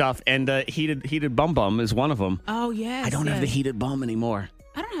used to stuff. And heated bum is one of them. Oh, yes. I don't have the yes. heated bum anymore.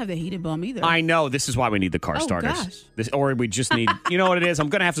 I don't have the heated bum either. I know. This is why we need the car Oh, starters. gosh. Or we just need, you know what it is? I'm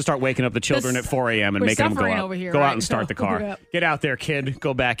going to have to start waking up the children at 4 a.m. and we're making them go suffering out. over here, Go out right? and start the So, car. yep. Get out there, kid.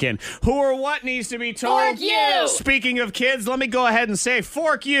 Go back in. Who or what needs to be told? Fork you! Speaking of kids, let me go ahead and say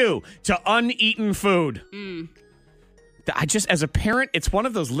fork you to uneaten food. I just, as a parent, it's one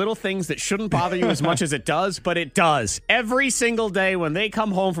of those little things that shouldn't bother you as much as it does, but it does. Every single day when they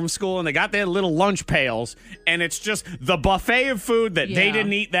come home from school and they got their little lunch pails, and it's just the buffet of food that they Yeah.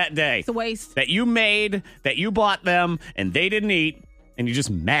 didn't eat that day. It's a waste. That you made, that you bought them, and they didn't eat, and you're just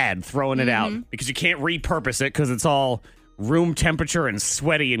mad throwing it out because you can't repurpose it because it's all room temperature and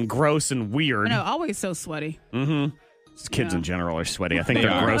sweaty and gross and weird. I know, always so sweaty. Kids Yeah. in general are sweaty. I think They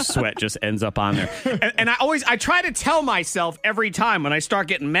their are. gross sweat just ends up on there. And I try to tell myself every time when I start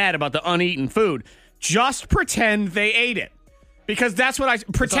getting mad about the uneaten food, just pretend they ate it. Because that's what I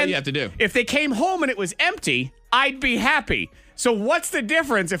pretend. all you have to do. If they came home and it was empty, I'd be happy. So what's the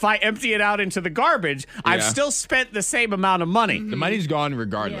difference if I empty it out into the garbage? I've Yeah. still spent the same amount of money. The money's gone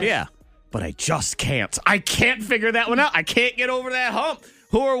regardless. Yeah. But I just can't. I can't figure that one out. I can't get over that hump.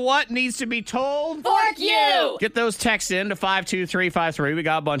 Who or what needs to be told? Fork you! Get those texts in to 52353. We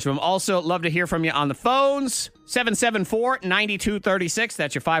got a bunch of them. Also, love to hear from you on the phones. 774-9236.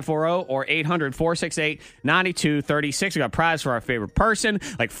 That's your 540 or 800-468-9236. We got a prize for our favorite person.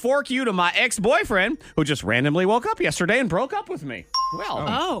 Like fork you to my ex-boyfriend who just randomly woke up yesterday and broke up with me. Well,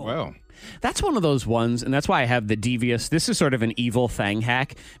 Oh. Well, that's one of those ones, and that's why I have the devious. This is sort of an evil thing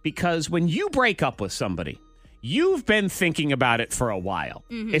hack, because when you break up with somebody, you've been thinking about it for a while.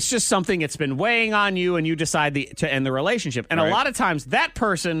 It's just something that's been weighing on you, and you decide to end the relationship. And a Right. lot of times that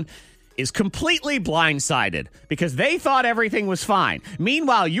person is completely blindsided because they thought everything was fine.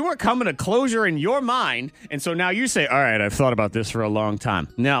 Meanwhile, you were coming to closure in your mind, and so now you say, all right, I've thought about this for a long time.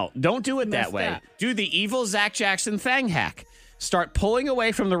 No, don't do it that Messed way. up. Do the evil Zach Jackson thing hack. Start pulling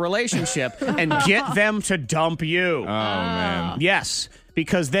away from the relationship and get them to dump you. oh man. Yes,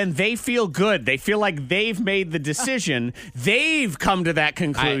 because then they feel good. They feel like they've made the decision. They've come to that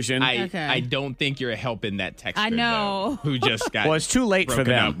conclusion. Okay. I don't think you're helping that texter. I know. though, who just got well, it's too late for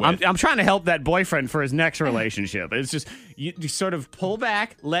broken them. up with. I'm trying to help that boyfriend for his next relationship. It's just you sort of pull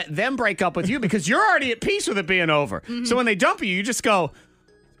back, let them break up with you because you're already at peace with it being over. So when they dump you, you just go,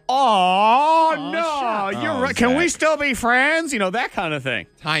 "Oh no, shucks. you're Oh, right. Can we Zach. still be friends?" You know, that kind of thing.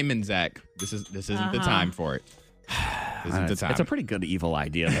 Timing, Zach. This isn't the time for it. This isn't the time. It's a pretty good evil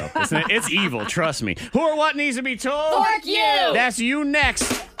idea, though, isn't it? It's evil, trust me. Who or what needs to be told? Fork you! That's you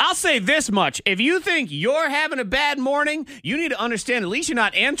next. I'll say this much. If you think you're having a bad morning, you need to understand at least you're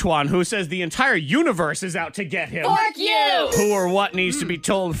not Antoine, who says the entire universe is out to get him. Fork you! Who or what needs to be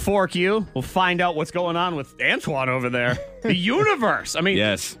told? Fork you. We'll find out what's going on with Antoine over there. The universe. I mean,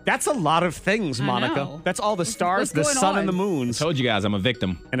 Yes. that's a lot of things, Monica. know. That's all the stars, the what's going sun, and on? the moons. Told you guys I'm a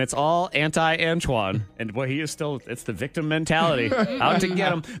victim. And it's all anti-Antoine. And boy, he is still, it's the victim mentality. Out to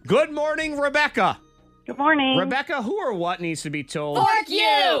get him. Good morning, Rebecca. Good morning. Rebecca, who or what needs to be told? Fork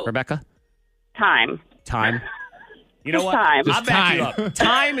you! Rebecca? Time. Time. You know Just what? time. I'll Just back you time. up.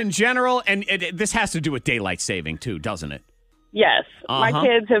 Time in general, and this has to do with daylight saving too, doesn't it? Yes. My Uh-huh.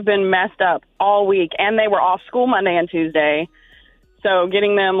 kids have been messed up all week, and they were off school Monday and Tuesday. So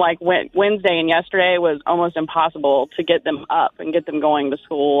getting them like Wednesday and yesterday was almost impossible to get them up and get them going to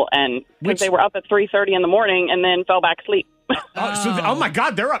school, and Which- because they were up at 3:30 in the morning and then fell back asleep. Oh my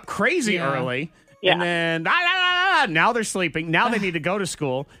God, they're up crazy Yeah. early. Yeah. And then, la, la, la, la, Now they're sleeping. Now they need to go to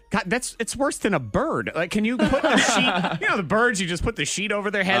school. God, it's worse than a bird. Like, can you put the sheet? You know, the birds, you just put the sheet over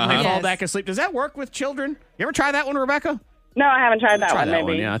their head and they fall back asleep. Does that work with children? You ever try that one, Rebecca? No, I haven't tried that Try one. that Maybe.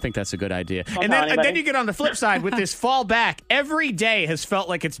 one. Yeah, I think that's a good idea. Don't And tell then anybody. you get on the flip side with this fall back. Every day has felt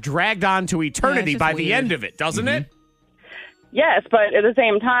like it's dragged on to eternity just by the weird. end of it, doesn't it? Yes, but at the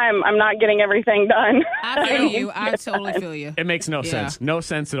same time, I'm not getting everything done. I feel you. I totally feel you. It makes no Yeah. sense. No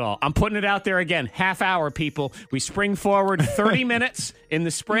sense at all. I'm putting it out there again. Half hour, people. We spring forward 30 minutes in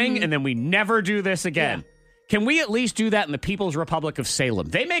the spring, and then we never do this again. Can we at least do that in the People's Republic of Salem?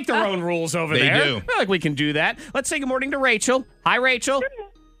 They make their own rules over They there. do. I feel like we can do that. Let's say good morning to Rachel. Hi, Rachel.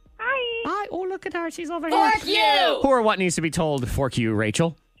 Hi. Hi. Oh, look at her. She's over here. Fork you! Who or what needs to be told for you,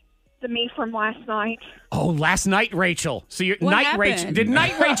 Rachel? The me from last night. Oh, last night, Rachel. So you're What night happened? Rachel. Did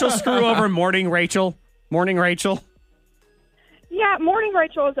night Rachel screw over morning Rachel? Morning Rachel. Yeah, morning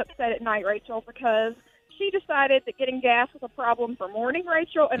Rachel is upset at night Rachel because she decided that getting gas was a problem for morning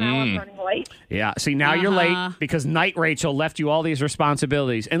Rachel, and I was running late. Yeah. See, now you're late because night Rachel left you all these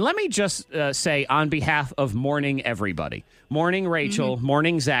responsibilities. And let me just say on behalf of morning everybody, morning Rachel,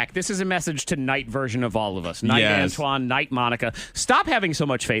 morning Zach, this is a message to night version of all of us. Night Yes. Antoine, night Monica. Stop having so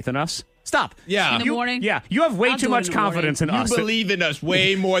much faith in us. Stop. Yeah. In the You- morning? Yeah. You have way I'll too do it much in the morning. confidence in You us. believe in us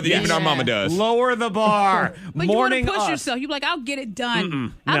way more than even our mama does. Lower the bar. But morning you want to push us. yourself. You're like, I'll get it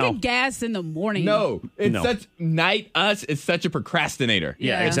done. I'll No. get gas in the morning. No, it's No. such night us is such a procrastinator.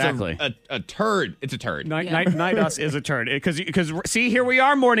 Yeah, It's exactly. a turd. It's a turd. Night us is a turn. Because see, here we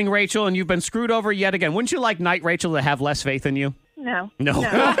are, morning Rachel, and you've been screwed over yet again. Wouldn't you like night Rachel to have less faith in you? No. No.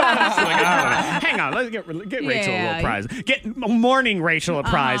 It's like, hang on. Let's get Rachel a Yeah. little prize. Get morning Rachel a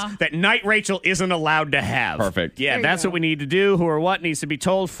prize that night Rachel isn't allowed to have. Perfect. Yeah, you that's go. what we need to do. Who or what needs to be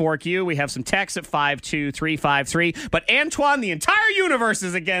told. Fork you. We have some texts at 52353. But Antoine, the entire universe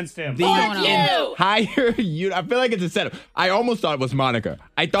is against him. The entire I feel like it's a setup. I almost thought it was Monica.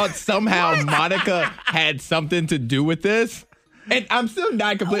 I thought somehow Monica had something to do with this. And I'm still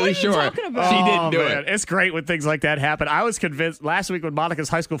not completely sure talking about? she didn't do man. it. It's great when things like that happen. I was convinced last week with Monica's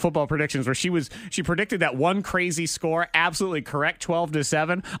high school football predictions where she predicted that one crazy score absolutely correct,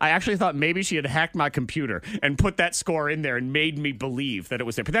 12-7. I actually thought maybe she had hacked my computer and put that score in there and made me believe that it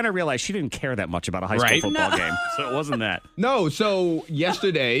was there. But then I realized she didn't care that much about a high school Right. football game. So it wasn't that. No, so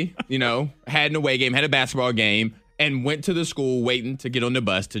yesterday, had an away game, had a basketball game, and went to the school waiting to get on the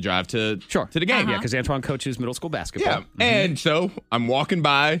bus to drive to the game. Yeah, because Antoine coaches middle school basketball. Yeah. And so I'm walking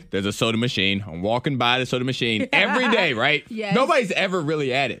by, there's a soda machine. I'm walking by the soda machine every day, right? Yes. Nobody's ever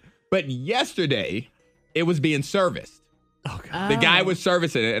really at it. But yesterday, it was being serviced. Oh, God. The guy was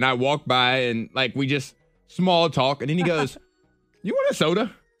servicing it, and I walked by, and we just small talk. And then he goes, "You want a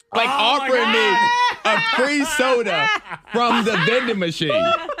soda?" Offering me a free soda from the vending machine.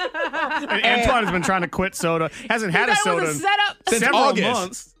 And Antoine has been trying to quit soda. Hasn't had a That soda was a in setup. Since several August.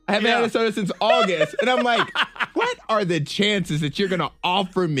 months. I haven't had a soda since August. And I'm like, what are the chances that you're going to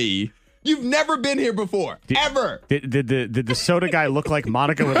offer me? You've never been here before, ever. Did the soda guy look like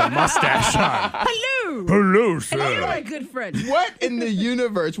Monica with a mustache on? Hello. Hello, And sir. you're a good friend. What in the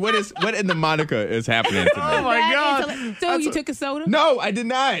universe? What in the Monica is happening to me? Oh, my God. So you took a soda? No, I did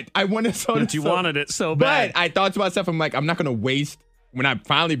not. I wanted soda. But you wanted it so But bad. I thought to myself, I'm like, I'm not going to waste when I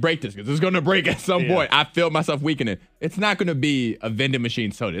finally break this, because it's going to break at some point. I feel myself weakening. It's not going to be a vending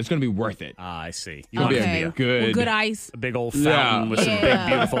machine soda. It's going to be worth it. I see. It'll be Okay. a good. Well, good ice. A big old fountain with some big,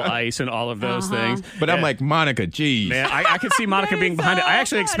 beautiful ice and all of those things. But I'm like, Monica, geez. Man, I could see Monica being behind it. I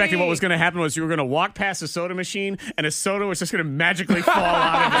actually expected funny. what was going to happen was you were going to walk past a soda machine and a soda was just going to magically fall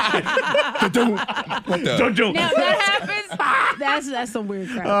out of it. What the? Don't. Now, if that happens, that's some weird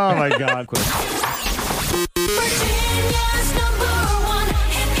crap. Oh, my God. Virginia's #1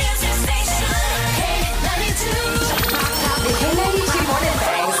 hit music station. K92. The K92 Morning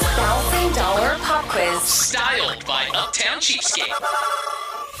Thang's $1,000 pop quiz. Styled by Uptown Cheapskate.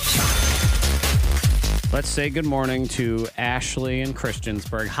 Let's say good morning to Ashley in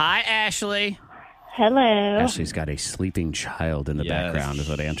Christiansburg. Hi, Ashley. Hello. Ashley's got a sleeping child in the background, is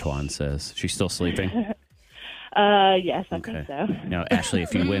what Antoine says. She's still sleeping? Yes, I think so. Now, Ashley,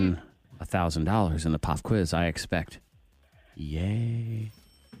 if you win $1,000 in the pop quiz, I expect, yay.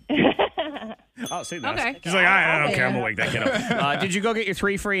 Oh, see, that's, Okay. she's like, I don't care. I'm going to wake that kid up. Did you go get your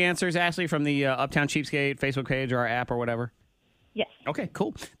 3 free answers, Ashley, from the Uptown Cheapskate Facebook page or our app or whatever? Yes. Okay,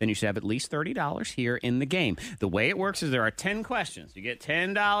 cool. Then you should have at least $30 here in the game. The way it works is there are 10 questions. You get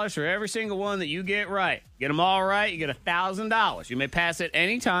 $10 for every single one that you get right. Get them all right, you get $1,000. You may pass it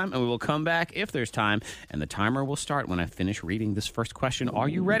any time, and we will come back if there's time, and the timer will start when I finish reading this first question. Are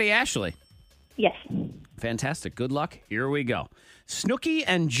you ready, Ashley? Yes. Fantastic. Good luck. Here we go. Snooki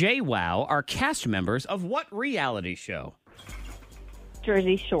and JWoww are cast members of what reality show?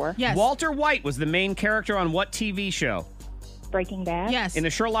 Jersey Shore. Yes. Walter White was the main character on what TV show? Breaking Bad. Yes. In the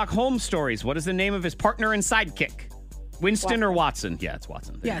Sherlock Holmes stories, what is the name of his partner and sidekick? Winston or Watson? Yeah, it's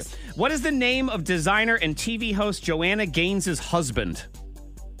Watson. There you Yes. go. What is the name of designer and TV host Joanna Gaines' husband?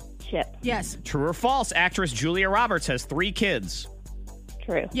 Chip. Yes. True or false? Actress Julia Roberts has 3 kids.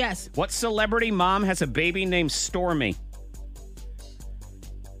 True. Yes. What celebrity mom has a baby named Stormy?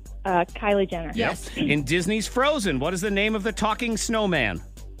 Kylie Jenner. Yes. In Disney's Frozen, what is the name of the talking snowman?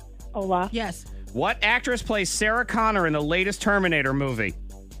 Olaf. Yes. What actress plays Sarah Connor in the latest Terminator movie?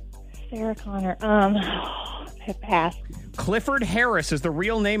 Sarah Connor. Pass. Clifford Harris is the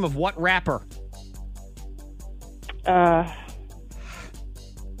real name of what rapper? Pass.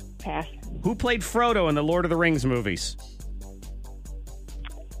 Who played Frodo in the Lord of the Rings movies?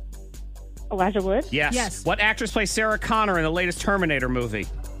 Elijah Wood. Yes. Yes. What actress plays Sarah Connor in the latest Terminator movie?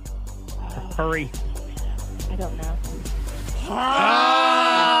 Hurry. I don't know.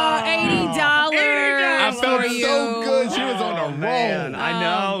 $80. I felt so good. She was on a roll. Man, I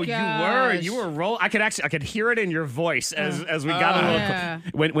know Oh, you were roll. I could hear it in your voice as we got a little Yeah.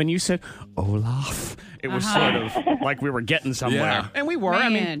 when you said Olaf. It was sort of like we were getting somewhere, Yeah. and we were. I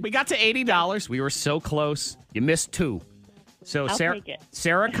mean, Man. we got to $80. We were so close. You missed 2. So I'll Sarah take it.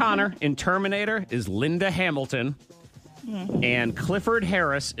 Sarah Connor in Terminator is Linda Hamilton. And Clifford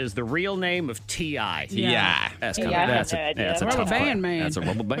Harris is the real name of T.I. Yeah. That's Yeah, kind I of had that's no a idea. that's a Rubber tough band question. man. That's a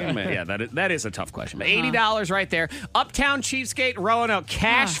rubber band man. Yeah, that is a tough question. But $80 right there. Uptown Cheapskate rolling out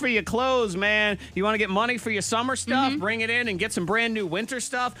cash for your clothes, man. You want to get money for your summer stuff? Bring it in and get some brand new winter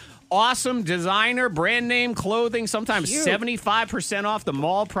stuff. Awesome designer, brand name clothing, sometimes Cute. 75% off the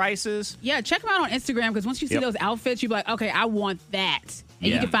mall prices. Yeah, check them out on Instagram because once you see Yep. those outfits, you'll be like, okay, I want that. And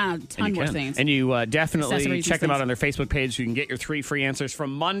you Yeah. can find a ton And you more can. things. And you definitely Accessories, check these them out things. on their Facebook page so you can get your 3 free answers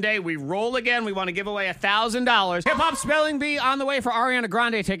from Monday. We roll again. We want to give away $1,000. Hip Hop Spelling Bee on the way for Ariana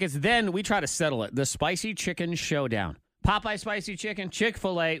Grande tickets. Then we try to settle it. The Spicy Chicken Showdown. Popeye Spicy Chicken,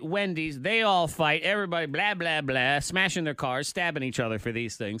 Chick-fil-A, Wendy's, they all fight. Everybody blah, blah, blah, smashing their cars, stabbing each other for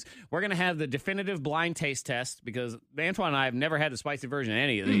these things. We're going to have the definitive blind taste test because Antoine and I have never had the spicy version of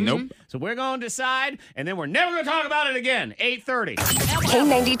any of these. Nope. So we're going to decide, and then we're never going to talk about it again. 8:30.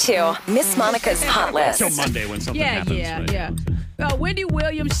 K92, Miss Monica's Hot List. Till Monday when something happens. Yeah. Wendy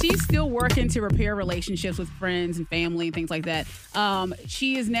Williams, she's still working to repair relationships with friends and family and things like that.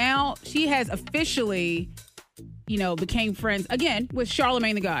 She has officially, became friends again with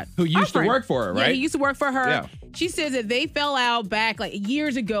Charlamagne the God. Who used Our to friend. work for her, Yeah, right? he used to work for her. Yeah. She says that they fell out back like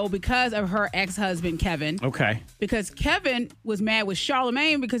years ago because of her ex-husband, Kevin. Okay. Because Kevin was mad with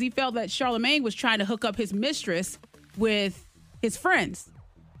Charlamagne because he felt that Charlamagne was trying to hook up his mistress with his friends.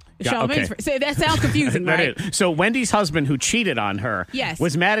 Charlamagne's friends. So that sounds confusing, That right? is. So Wendy's husband, who cheated on her, Yes.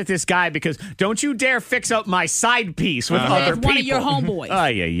 was mad at this guy because don't you dare fix up my side piece with other With people. one of your homeboys.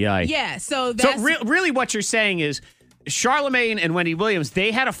 Ay, ay, ay. Yeah, so that's... So really what you're saying is Charlamagne and Wendy Williams, they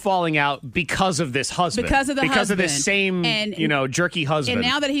had a falling out because of this husband. Because of the Because of this husband. same, And- jerky husband. And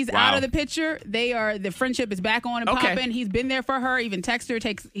now that he's Wow. out of the picture, the friendship is back on and Okay. popping. He's been there for her, even text her,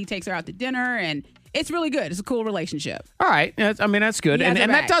 he takes her out to dinner, and it's really good. It's a cool relationship. All right. That's good. He has And her that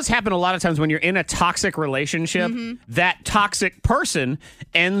back. does happen a lot of times when you're in a toxic relationship. Mm-hmm. That toxic person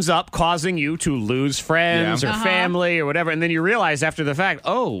ends up causing you to lose friends Yeah. or family or whatever. And then you realize after the fact,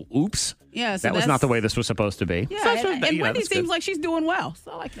 oh, oops. Yeah, so that was that's- not the way this was supposed to be. Yeah, So and that's Wendy good. seems like she's doing well,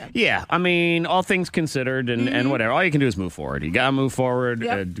 so I like that. Yeah, I mean, all things considered and whatever. All you can do is move forward. You got to move forward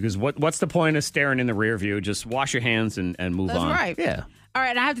Mm-hmm. Yep. because what's the point of staring in the rear view? Just wash your hands and move That's on. right. Yeah. All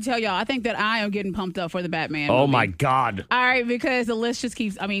right, and I have to tell y'all, I think that I am getting pumped up for the Batman Oh, movie. my God. All right, because the list just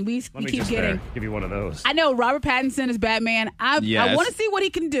keeps, we Let me keep just getting... give you one of those. I know Robert Pattinson is Batman. I Yes. want to see what he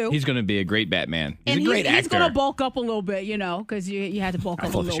can do. He's going to be a great Batman. He's and a great he's actor. going to bulk up a little bit, because you had to bulk I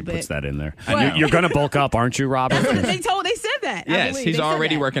up a love that little she bit. puts that in there. Well- You're going to bulk up, aren't you, Robert? They said that. I Yes, believe. he's They said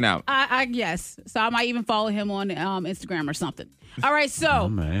already that. working out. Yes. So I might even follow him on Instagram or something. All right, so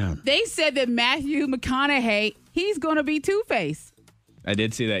man. they said that Matthew McConaughey, he's going to be Two-Face I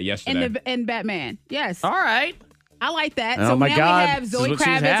did see that yesterday. in Batman. Yes. All right. I like that. Oh, so my now God. we have This is Zoe what she's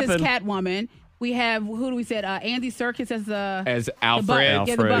Kravitz as happened. Catwoman. We have, who do we said? Andy Serkis as Alfred. Yeah,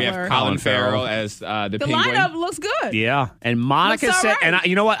 the We butler. have Colin Farrell as the The penguin. lineup looks good. Yeah, and Monica Looks all said, right. and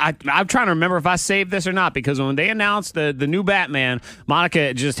you know what? I'm trying to remember if I saved this or not because when they announced the new Batman,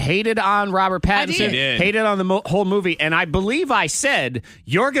 Monica just hated on Robert Pattinson, She did. hated on the whole movie, and I believe I said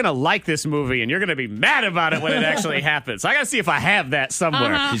you're gonna like this movie and you're gonna be mad about it when it actually happens. So I gotta see if I have that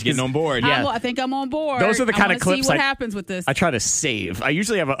somewhere. Uh-huh. She's getting on board. Yeah. I think I'm on board. Those are the I kind of wanna clips see what I- happens with this. I try to save. I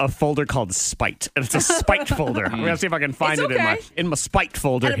usually have a folder called Spite, and it's a Spite folder. I'm gonna see if I can find It's it okay. in my Spite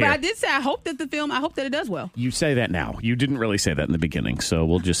folder But here. I did say I hope that it does well. You say that now. You didn't really say that in the beginning, so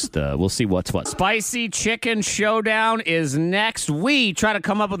we'll just we'll see what's what. Spicy Chicken Showdown is next. We try to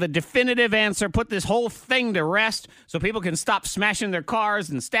come up with a definitive answer, put this whole thing to rest, so people can stop smashing their cars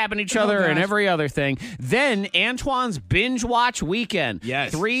and stabbing each other and gosh. every other thing. Then Antoine's binge watch weekend.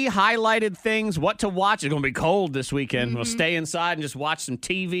 Yes. 3 highlighted things. What to watch? It's going to be cold this weekend. We'll stay inside and just watch some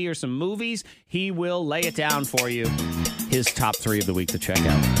TV or some movies. He will lay it down for you. His top 3 of the week to check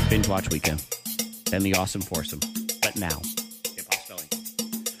out. Binge watch weekend. And the awesome foursome. But now, hip hop spelling.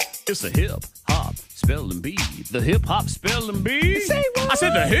 It's the hip hop spelling bee. The hip hop spelling bee. Say what? I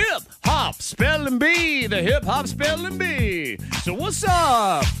said the hip hop spelling bee. The hip hop spelling bee. So what's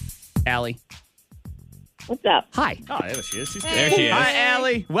up, Allie? What's up? Hi. Oh, there she is. She's There she is. Hi,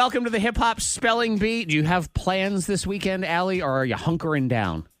 Allie. Welcome to the hip hop spelling bee. Do you have plans this weekend, Allie, or are you hunkering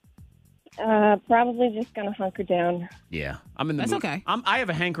down? Probably just gonna hunker down. Yeah, I'm in the That's mood. okay. I have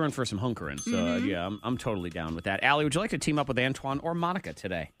a hankering for some hunkering, so yeah, I'm totally down with that. Allie, would you like to team up with Antoine or Monica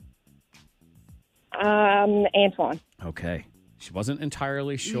today? Antoine. Okay. She wasn't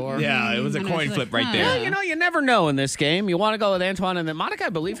entirely sure. Yeah, it was a I know, coin she's flip like, right huh. there. Well, you know, you never know in this game. You want to go with Antoine, and then Monica, I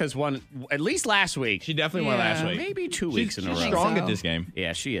believe, has won at least last week. She definitely won last week. Maybe 2 weeks in a row. She's strong so. at this game.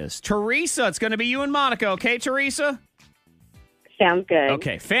 Yeah, she is. Teresa, it's going to be you and Monica, okay, Teresa? Sounds good.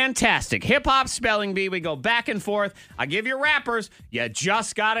 Okay, fantastic. Hip hop spelling bee. We go back and forth. I give you rappers. You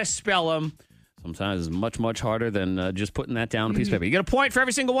just got to spell them. Sometimes it's much, much harder than just putting that down on a piece of paper. You get a point for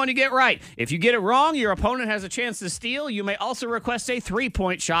every single one you get right. If you get it wrong, your opponent has a chance to steal. You may also request a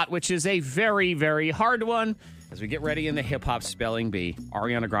 3-point shot, which is a very, very hard one. As we get ready in the hip hop spelling bee,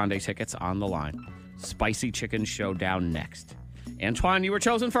 Ariana Grande tickets on the line. Spicy Chicken Showdown next. Antoine, you were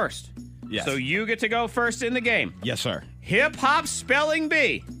chosen first. Yes. So you get to go first in the game. Yes, sir. Hip hop spelling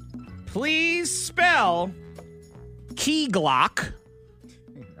bee. Please spell Key Glock.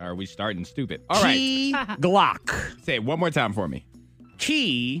 Are we starting stupid? All right. Key Glock. Say it one more time for me.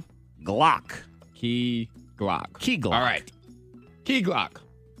 Key Glock. Key Glock. Key Glock. All right. Key Glock.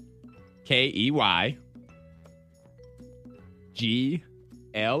 Keyy.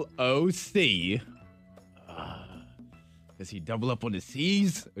 GLOC. Does he double up on the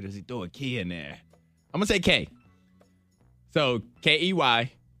C's or does he throw a key in there? I'm going to say K. So KEY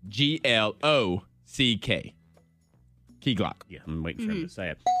GLOCK. Key Glock. Yeah, I'm waiting for him to say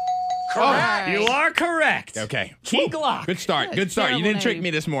it. Correct. You are correct. Okay. Key Glock. Good start. Good start. You terrible didn't trick name. me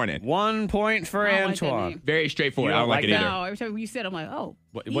this morning. 1 point for I don't like that Antoine. name. Very straightforward. You I don't don't like like it that? either. No, every time you said, I'm like, oh,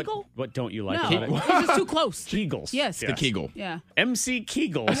 Eagle? What don't you like No, about it? it's just too close. Kegels. Yes. The Kegel. Yeah. MC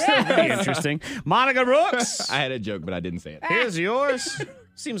Kegels. That'd be interesting. Monica Brooks. I had a joke, but I didn't say it. Here's yours.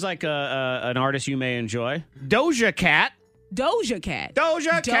 Seems like an artist you may enjoy. Doja Cat. Doja Cat.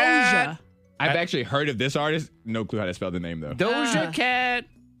 Doja Cat. I've actually heard of this artist. No clue how to spell the name, though. Doja Cat.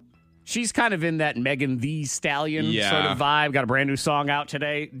 She's kind of in that Megan Thee Stallion Yeah. sort of vibe. Got a brand new song out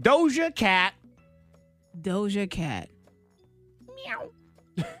today. Doja Cat. Doja Cat.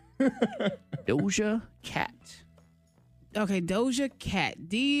 Doja Cat. Okay, Doja Cat.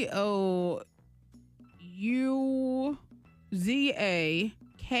 DOUZAKAT.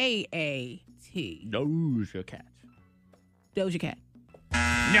 Doja Cat. Doja Cat.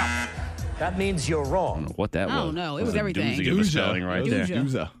 No. That means you're wrong. What that I was. don't know. It was a everything. doozy of a spelling right there.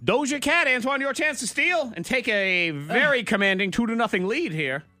 Doja. Doja Cat, Antoine, your chance to steal and take a very commanding 2-0 lead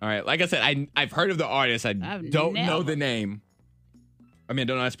here. All right. Like I said, I've heard of the artist. I don't know the name. I mean, I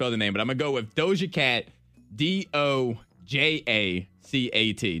don't know how to spell the name, but I'm going to go with Doja Cat. DOJACAT.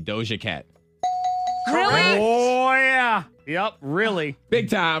 Doja Cat. Really? Oh, yeah. Yep, really. Big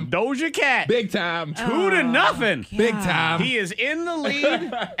time. Doja Cat. Big time. 2-0. Big time. He is in the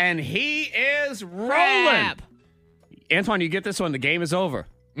lead, and he is rolling. Crap. Antoine, you get this one. The game is over.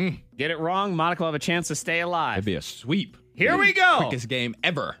 Get it wrong, Monica will have a chance to stay alive. It'd be a sweep. Here we go. Quickest game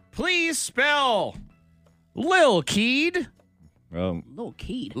ever. Please spell Lil Keed. Well, Little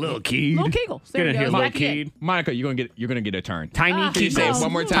Keed. Lil Keed. Little Kegel. Get in here, Lil Back again. Keed. Monica, you're gonna get a turn. Tiny Can you Keed. say it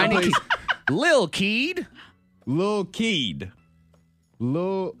one more time, Tiny please? Keed. Lil Keed. Lil Keed.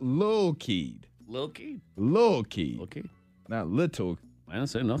 Lil Keed. Lil Keed. Lil Keed. Lil Keed. Not little I didn't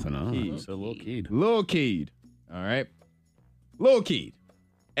say nothing. I said Lil Keed. Lil Keed. All right. Lil Keed.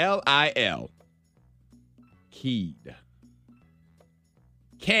 L-I-L. Keed.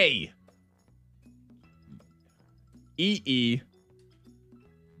 K.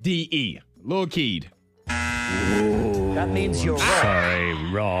 E-E-D-E. Lil Keed. That means you're wrong.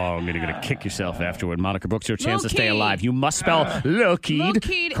 Sorry, wrong. And you're going to kick yourself afterward. Monica Brooks, your chance Lil to stay Keed. alive. You must spell Lil Keed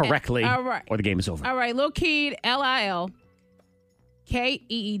Keed, correctly, all right. or the game is over. All right, Lil Keed, L-I-L-K-E-E-D.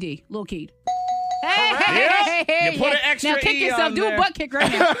 Lil Keed. Hey, You put an extra now kick E yourself. on Do a there. butt kick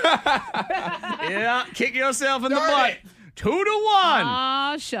right now. Yeah, kick yourself in the Darn butt. it. 2-1.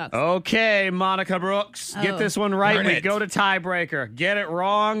 Aw, shucks. Okay, Monica Brooks. Get this one right. Darn We it. go to tiebreaker. Get it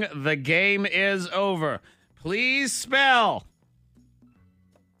wrong. The game is over. Please spell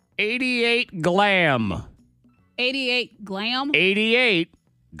 88 glam. 88 glam. 88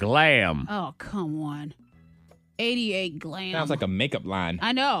 glam. Oh, come on. 88 glam. Sounds like a makeup line.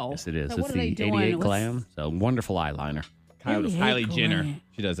 I know. Yes, it is. So It's what are the they doing? 88 What's- glam. It's a wonderful eyeliner. Kylie Jenner.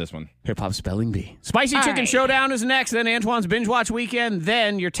 She does this one. Hip Hop Spelling Bee. Spicy All Chicken right. Showdown is next. Then Antoine's Binge Watch Weekend.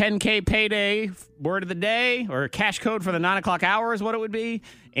 Then your 10K payday word of the day or cash code for the 9 o'clock hour is what it would be.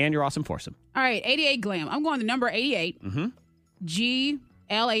 And your awesome foursome. All right, 88 glam. I'm going to number 88. Mm-hmm.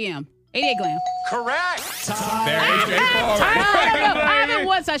 G-L-A-M. 88 glam. Correct. Very straightforward. I haven't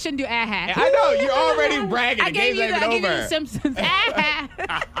once. I shouldn't do aha. I know. You're already bragging. I The gave game's you not the even over. Simpsons.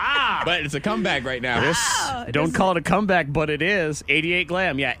 Aha. But it's a comeback right now. Don't call it a comeback, but it is. 88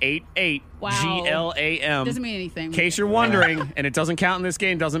 glam. Yeah, 88 Wow. G-L-A-M. Doesn't mean anything. In case you're wondering, and it doesn't count in this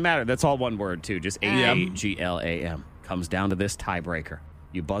game, doesn't matter. That's all one word, too. Just 88 G-L-A-M. Comes down to this tiebreaker.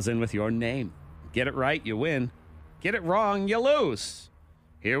 You buzz in with your name. Get it right, you win. Get it wrong, you lose.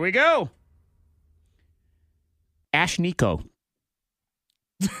 Here we go. Ash Nico.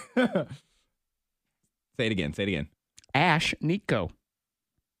 Say it again. Say it again. Ash Nico.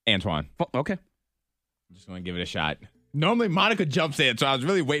 Antoine. Okay. I'm just going to give it a shot. Normally, Monica jumps in, so I was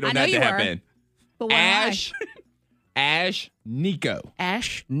really waiting on I know that to you were. happen. But why am I? Ash Nico.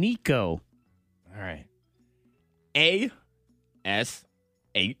 Ash Nico. All right.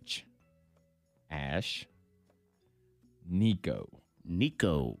 A-S-H. Ash Nico.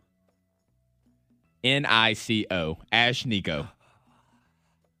 Nico. N-I-C-O. Ash Nico.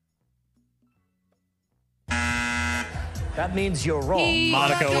 That means you're wrong.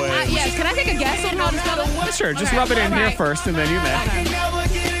 Monica wins. Yes, can I take a guess on how to spell it? Sure, just Okay, rub it in all here right. first, and then you may.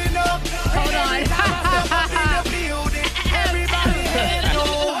 Hold on. And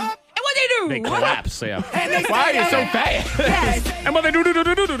what they do? They collapse, yeah. Why are you so fast? And what they do.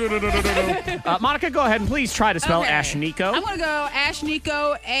 Monica, go ahead and please try to spell Okay. Ash Nico. I'm going to go Ash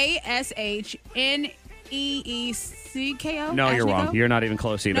Nico, A-S-H-N-E-E-C-K-O. No, Ash you're wrong. Nico? You're not even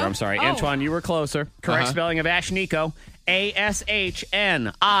close either. No? I'm sorry. Oh. Antoine, you were closer. Correct spelling of Ash Nico.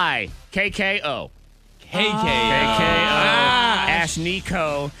 A-S-H-N-I-K-K-O. KK. Ash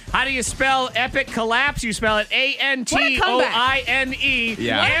Nico. How do you spell epic collapse? You spell it A-N-T-O-I-N-E.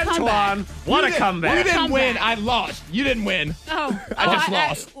 Yeah. Antoine, what a comeback. You didn't Comeback. win. I lost. You didn't win. Oh, I just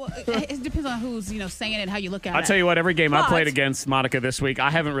lost. well, it depends on who's saying it and how you look at it. I'll tell you what, every game I But- played against Monica this week, I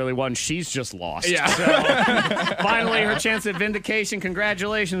haven't really won. She's just lost. Yeah. So, finally, her chance at vindication.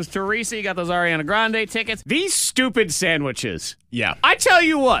 Congratulations, Teresa. You got those Ariana Grande tickets. These stupid sandwiches. Yeah. I tell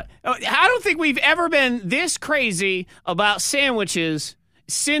you what, I don't think we've ever been this crazy about sandwiches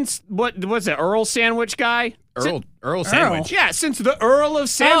since, what's that, Earl sandwich guy? Earl sandwich. Yeah, since the Earl of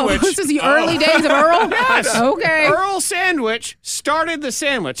Sandwich. Oh, this is the early days of Earl? Yes. Okay. Earl Sandwich started the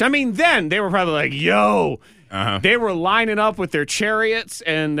sandwich. I mean, then they were probably like, yo. They were lining up with their chariots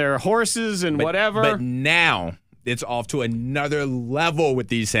and their horses and whatever. But now it's off to another level with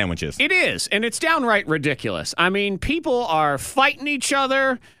these sandwiches. It is, and it's downright ridiculous. I mean, people are fighting each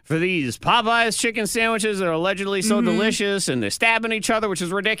other for these Popeyes chicken sandwiches that are allegedly so delicious, and they're stabbing each other, which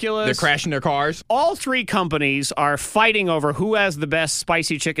is ridiculous. They're crashing their cars. All three companies are fighting over who has the best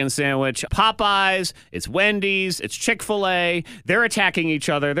spicy chicken sandwich. Popeyes, it's Wendy's, it's Chick-fil-A. They're attacking each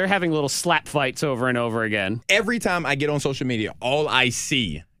other. They're having little slap fights over and over again. Every time I get on social media, all I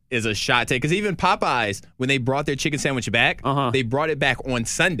see is a shot take. Because even Popeyes, when they brought their chicken sandwich back, they brought it back on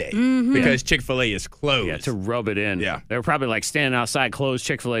Sunday because Chick-fil-A is closed. Yeah, to rub it in. Yeah. They were probably like standing outside closed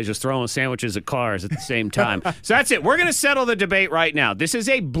Chick-fil-A just throwing sandwiches at cars at the same time. So that's it. We're going to settle the debate right now. This is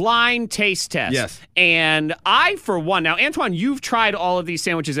a blind taste test. Yes. And I, for one, now, Antoine, you've tried all of these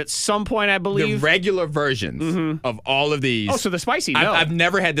sandwiches at some point, I the believe. regular versions of all of these. Oh, so the spicy, no. I've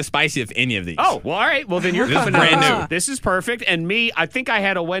never had the spicy of any of these. Oh, well, all right. Well, then you're This is coming brand out. new. This is perfect. And me, I think I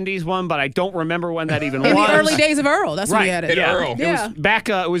had a Wendy's Wendy's one, but I don't remember when that even In was. the early days of Earl, that's when we had it. Earl. It was back.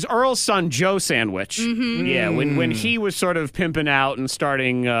 It was Earl's son Joe Sandwich. Mm-hmm. Yeah, when he was sort of pimping out and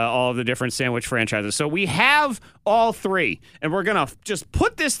starting all of the different sandwich franchises. So we have all three, and we're gonna just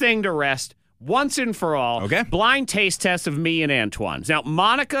put this thing to rest once and for all. Okay. Blind taste test of me and Antoine. Now,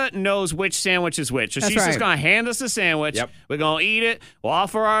 Monica knows which sandwich is which. So That's she's just right. going to hand us a sandwich. Yep. We're going to eat it. We'll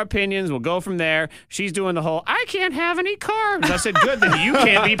offer our opinions. We'll go from there. She's doing the whole, I can't have any carbs. I said, good, then you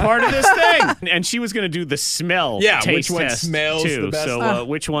can't be part of this thing. And she was going to do the smell Yeah, taste which one test smells too. the best? So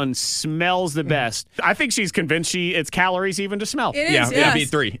which one smells the best? I think she's convinced it's calories even to smell. It is, Yeah, yes. it'd be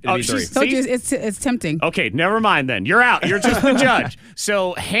 3. It'd be 3. she's- Told you See? it's tempting. Okay, never mind then. You're out. You're just the judge.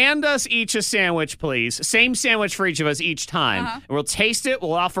 So hand us each a sandwich, please. Same sandwich for each of us each time. And we'll taste it.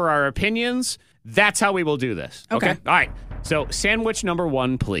 We'll offer our opinions. That's how we will do this. Okay. All right. So sandwich number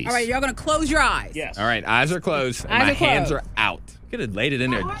 1, please. All right, y'all going to close your eyes. Yes. All right, eyes are closed. And Eyes my are hands closed. are out. Could have laid it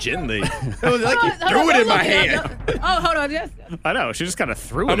in there gently. It was like you threw it in my hand. Oh, hold on. Yes. I know. She just kind of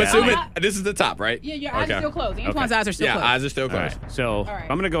threw it I'm at assuming me. this is the top, right? Yeah, your eyes Okay. are still closed. Antoine's eyes are still Yeah, closed. eyes are still All closed. right. So right. I'm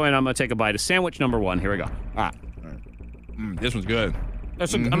going to go in. I'm going to take a bite of sandwich number 1. Here we go. All right. This one's good.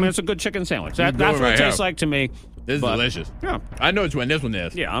 That's I mean, it's a good chicken sandwich. Good That's what right it tastes here. like to me. This is But- delicious. Yeah. I know which one this one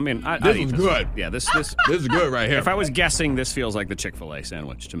is. Yeah, I mean, I'd This eat one's good. Yeah, this This is good right here. If I was guessing, this feels like the Chick-fil-A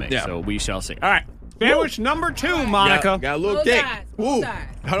sandwich to me. Yeah. So we shall see. All right. Sandwich number 2, Monica. Got a little Close kick. eyes, Woo. close eyes.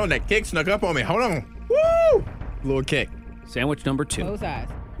 Hold on, that kick snuck up on me. Hold on. Woo. Little kick. Sandwich number 2. Close eyes.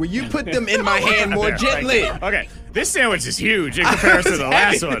 Will you put them in my hand more There, gently? right. Okay. This sandwich is huge in comparison to the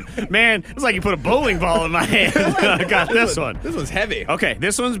last one. Man, it's like you put a bowling ball in my hand. I got this one. This one's heavy. Okay,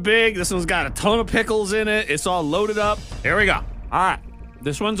 this one's big. This one's got a ton of pickles in it. It's all loaded up. Here we go. All right.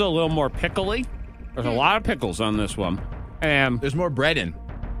 This one's a little more pickly. There's a lot of pickles on this one. And There's more bread in.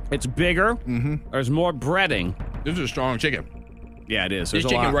 it's bigger. Mm-hmm. There's more breading. This is a strong chicken. Yeah, it is. This There's a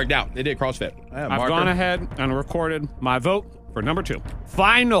chicken lot. worked out. They did CrossFit. I've gone ahead and recorded my vote for number 2.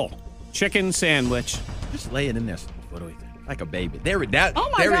 Final chicken sandwich. Just lay it in there. What do we think? Like a baby. There we go. Oh,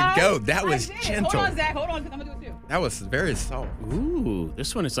 my there God. we go. That I was did. gentle. Hold on, Zach. Hold on, because I'm going to do it too. That was very soft. Ooh,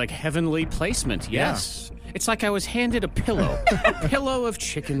 this one is like heavenly placement. Yes. It's like I was handed a pillow. A pillow of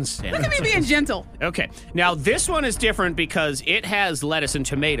chicken sandwich. Look at me being gentle. Okay. Now, this one is different because it has lettuce and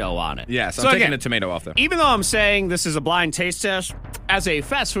tomato on it. Yes, I'm So taking again, the tomato off there. Even though I'm saying this is a blind taste test, as a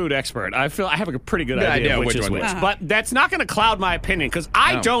fast food expert, I feel I have a pretty good Good idea idea which which is one which. is. But that's not going to cloud my opinion because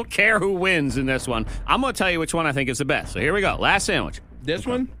I No. don't care who wins in this one. I'm going to tell you which one I think is the best. So here we go. Last sandwich. This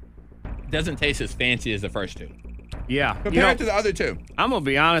one doesn't taste as fancy as the first two. Yeah. Compared to the other two. I'm going to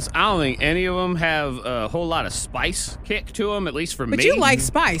be honest. I don't think any of them have a whole lot of spice kick to them, at least for me. But you like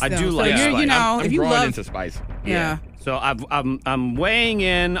spice, I though. do So like you're, spice. you know, I'm if you drawn love... into spice. Yeah. So I'm weighing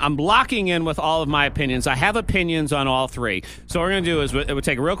in. I'm locking in with all of my opinions. I have opinions on all 3. So what we're going to do is we'll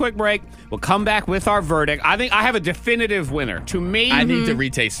take a real quick break. We'll come back with our verdict. I think I have a definitive winner. To me, I need to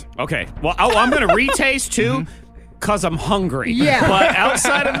retaste. Okay. Well, I'm going to retaste too because I'm hungry. Yeah. But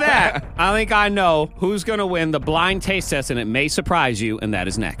outside of that, I think I know who's going to win the blind taste test, and it may surprise you, and that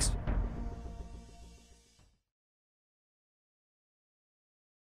is next.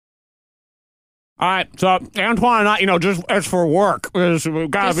 All right, so Antoine and I, just it's for work. We've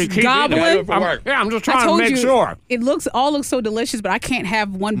got to be Just keeping gobbling? it. I'm just I trying to told make you, sure. It looks so delicious, but I can't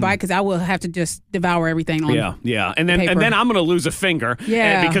have one bite because I will have to just devour everything on Yeah, and then paper. I'm going to lose a finger,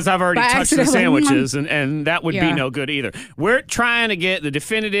 Yeah. because I've already By touched the accident, like, sandwiches, and that would be Yeah. no good either. We're trying to get the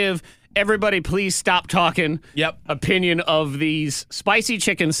definitive. Everybody, please stop talking. Yep. Opinion of these spicy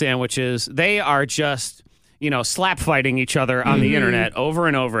chicken sandwiches. They are just slap fighting each other on the internet over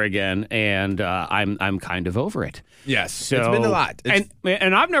and over again, and I'm kind of over it. Yes. So, it's been a lot.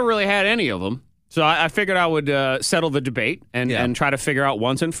 And I've never really had any of them. So I figured I would settle the debate and try to figure out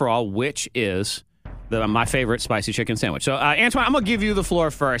once and for all which is my favorite spicy chicken sandwich. So, Antoine, I'm going to give you the floor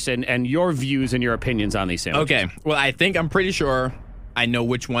first and your views and your opinions on these sandwiches. Okay. Well, I think I'm pretty sure I know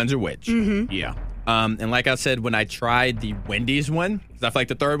which ones are which. Yeah. And like I said, when I tried the Wendy's one, because I feel like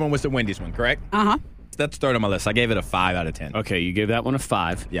the third one was the Wendy's one, correct? Uh-huh. That's third on my list. I gave it a 5 out of 10. Okay, you gave that one a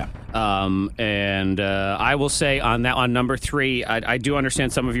 5. Yeah. And I will say on number 3, I do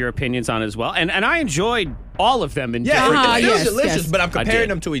understand some of your opinions on it as well. And I enjoyed all of them in Yeah, different it ways. feels yes, delicious, yes. but I'm I comparing did.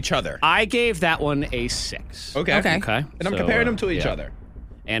 them to each other. I gave that one a 6. Okay. Okay. Okay. And I'm So, comparing them to each yeah. other.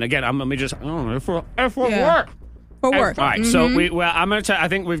 And again, let me just, if we're Yeah. work. For work. All right, so I'm going to tell I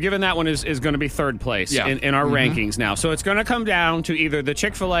think we've given that one is going to be third place Yeah. in our rankings now. So it's going to come down to either the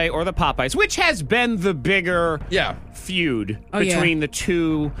Chick-fil-A or the Popeyes, which has been the bigger feud Oh, yeah. between the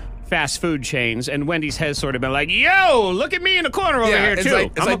two fast food chains, and Wendy's has sort of been like, yo, look at me in the corner over Yeah, here, it's too. like-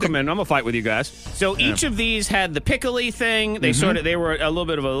 it's I'm going like to come in. I'm going to fight with you guys. So each of these had the pickly thing. They they were a little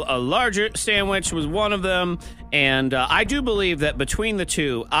bit of a larger sandwich was one of them. And I do believe that between the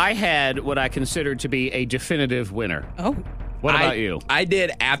two, I had what I considered to be a definitive winner. Oh. What about you? I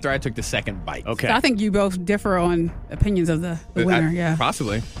did after I took the second bite. Okay. So I think you both differ on opinions of the winner. Yeah.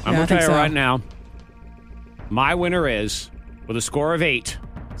 Possibly. I'm Yeah, going I to tell think you so. right now, my winner is, with a score of 8,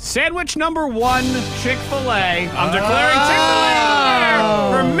 sandwich number 1, Chick-fil-A. I'm declaring Chick-fil-A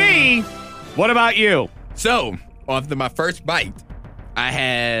the winner for me. What about you? So, after my first bite, I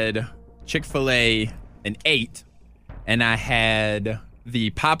had Chick-fil-A an 8, and I had the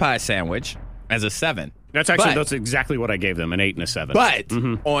Popeye sandwich as a 7. That's exactly what I gave them, an 8 and a 7. But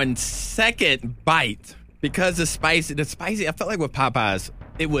on second bite, because the spicy, I felt like with Popeyes,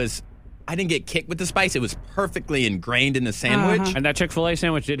 I didn't get kicked with the spice. It was perfectly ingrained in the sandwich. And that Chick-fil-A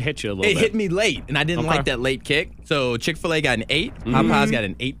sandwich did hit you a little bit. It hit me late, and I didn't like that late kick. So Chick-fil-A got an 8. Popeyes got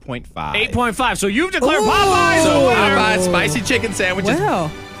an 8.5. 8.5. So you've declared Popeyes the winner. Popeyes spicy chicken sandwiches.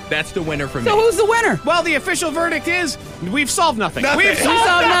 Wow. That's the winner for me. So who's the winner? Well, the official verdict is we've solved nothing. Nothing. We've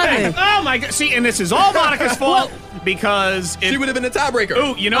solved nothing. Oh, my God. See, and this is all Monica's fault because she would have been the tiebreaker.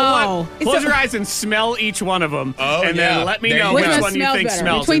 Ooh, you know what? Close your eyes and smell each one of them. And then let me know which one you think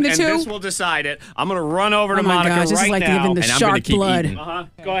smells. Between the two? And this will decide it. I'm going to run over to Oh my Monica gosh, this is right like now. giving the And I'm gonna shark keep blood. eating.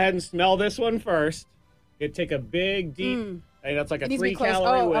 Go ahead and smell this one first. You take a big, deep, hey, that's like a It needs to be 3 close.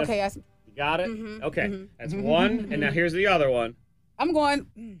 calorie Oh, whiff. okay. You got it? Okay. That's one. And now here's the other one. I'm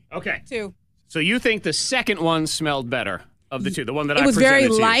going Okay. 2. So you think the second one smelled better of the two, the one that I It was presented very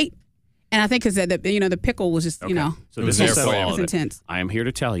to you. light, and I think because the pickle was just So this there will settle for you. all It's of it. intense. I am here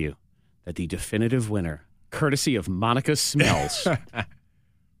to tell you that the definitive winner, courtesy of Monica Smells,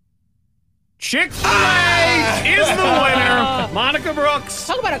 Chick-fil-A is the winner. Monica Brooks.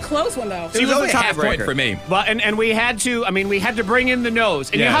 Talk about a close one though. She was only the half point tiebreaker for me. But and we had to bring in the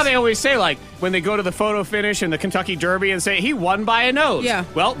nose. And you know Yes. how they always say, like, when they go to the photo finish in the Kentucky Derby and say he won by a nose. Yeah.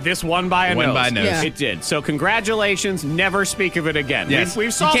 Well, this won by a Won nose. by a nose. Yeah. It did. So congratulations. Never speak of it again. Yes.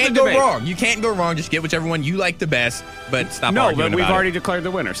 We've solved you can't the go debate. wrong. You can't go wrong. Just get whichever one you like the best, but stop No, arguing but we've about already it. declared the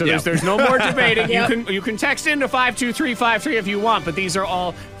winner. So Yeah. there's no more debating. Yep. You can text into 52353 if you want, but these are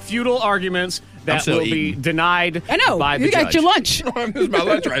all futile arguments I'm that still will be eating. denied I know. by the You got judge. your lunch. This is my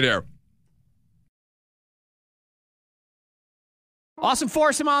lunch right here. Awesome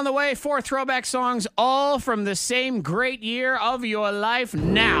foursome on the way. 4 throwback songs, all from the same great year of your life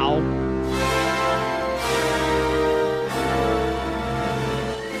now.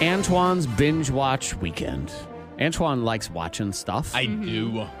 Antoine's binge watch weekend. Antoine likes watching stuff. I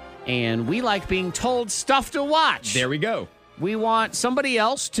do. And we like being told stuff to watch. There we go. We want somebody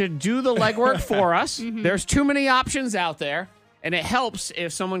else to do the legwork for us. There's too many options out there. And it helps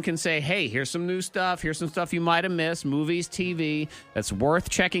if someone can say, hey, here's some new stuff. Here's some stuff you might have missed. Movies, TV, that's worth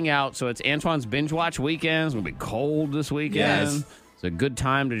checking out. So it's Antoine's binge watch weekends. It'll be cold this weekend. Yes. It's a good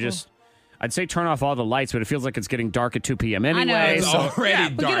time to just, I'd say turn off all the lights, but it feels like it's getting dark at 2 p.m. anyway. know. It's so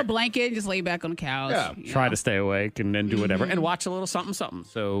already But get a dark. blanket and just lay back on the couch. Yeah. you try know. to stay awake and then do whatever. And watch a little something, something.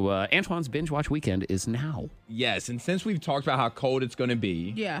 So Antoine's binge watch weekend is now. Yes, and since we've talked about how cold it's going to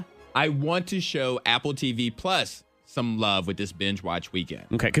be, Yeah. I want to show Apple TV Plus some love with this binge watch weekend.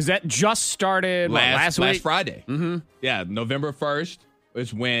 Okay, because that just started last week. Last Friday. Mm-hmm. Yeah, November 1st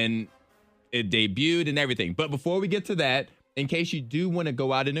is when it debuted and everything. But before we get to that, in case you do want to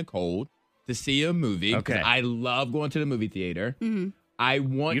go out in the cold to see a movie, 'cause Okay. I love going to the movie theater. I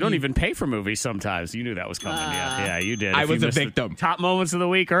want You don't even pay for movies sometimes. You knew that was coming. Yeah, you did. I If you was a missed the victim. Top moments of the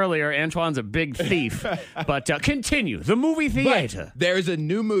week earlier. Antoine's a big thief. But continue. The movie theater. There's a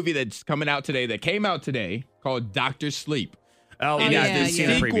new movie that's coming out today, that came out today, called Dr. Sleep. Oh, It yeah, is the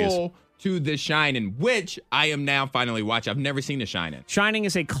yeah. sequel to The Shining, which I am now finally watching. I've never seen The Shining. Shining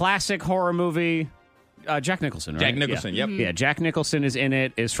is a classic horror movie. Jack Nicholson, right? Jack Nicholson, yeah. yep. Yeah, Jack Nicholson is in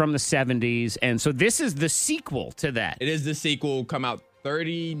it, is from the 70s. And so this is the sequel to that. It is the sequel, come out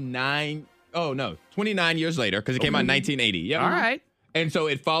 29 years later, because it came out in 1980. Yep. All right. And so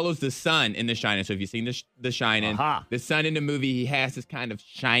it follows the son in The Shining. So if you've seen The Shining, Aha. the son in the movie, he has this kind of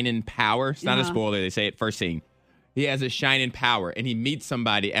shining power. It's not a spoiler. They say it first scene. He has a shining power, and he meets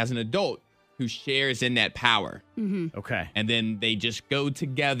somebody as an adult who shares in that power. Okay. And then they just go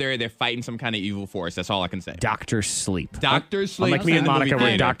together. They're fighting some kind of evil force. That's all I can say. Dr. Sleep. Dr. Sleep. Unlike me in and the Monica, movie we're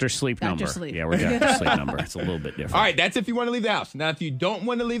theater. Dr. Sleep Dr. number. Sleep. Yeah, we're Dr. Sleep number. It's a little bit different. All right, that's if you want to leave the house. Now, if you don't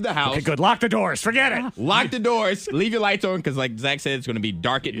want to leave the house, Okay, good. Lock the doors. Forget it. lock the doors, leave your lights on, because like Zach said, it's going to be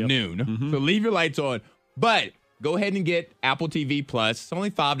dark at noon. So leave your lights on. But go ahead and get Apple TV Plus. It's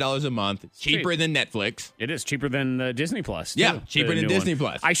only $5 a month. It's cheaper than Netflix. It is cheaper than Disney Plus. Too, Yeah, cheaper the than new Disney one.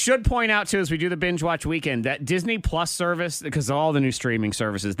 Plus. I should point out, too, as we do the Binge Watch weekend, that Disney Plus service, because of all the new streaming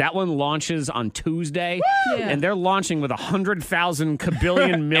services, that one launches on Tuesday. Yeah. And they're launching with 100,000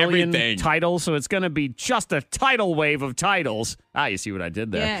 kabillion million Everything. titles. So it's going to be just a tidal wave of titles. You see what I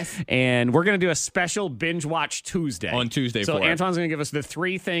did there? Yes. And we're going to do a special Binge Watch Tuesday. On Tuesday So for it. Antoine's going to give us the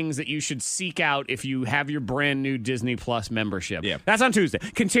 3 things that you should seek out if you have your brand new Disney Plus membership. Yeah. That's on Tuesday.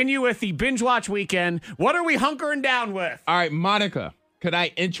 Continue with the Binge Watch weekend. What are we hunkering down with? All right, Monica, could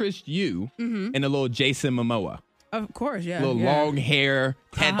I interest you in a little Jason Momoa? Of course, yeah. Little yeah. long hair,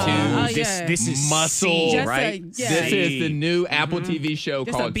 tattoos. Oh, yeah. This is muscle, C, Just right? yeah. This is the new Apple TV show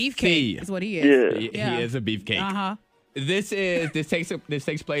Just a called beefcake C. is what he is. He is a beefcake. Uh-huh. This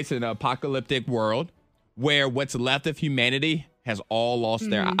takes place in an apocalyptic world where what's left of humanity has all lost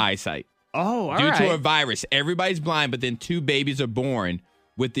their eyesight Oh, all due right. to a virus. Everybody's blind, but then 2 babies are born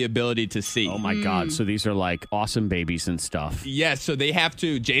with the ability to see. Oh my God! So these are like awesome babies and stuff. Yes, so they have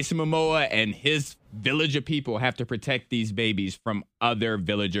to. Jason Momoa and his village of people have to protect these babies from other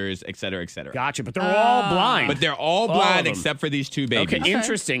villagers, et cetera, et cetera. Gotcha, but they're all blind. But they're all of blind them. except for these 2 babies. Okay,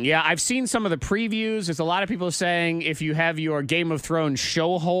 interesting. Yeah, I've seen some of the previews. There's a lot of people saying if you have your Game of Thrones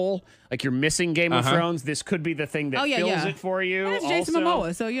show hole, like you're missing Game of Thrones, this could be the thing that fills it for you. And it's Jason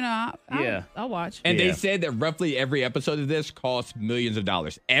also. Momoa, so, I'll watch. And Yeah. they said that roughly every episode of this costs millions of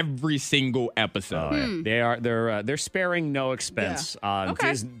dollars. Every single episode. They're sparing no expense.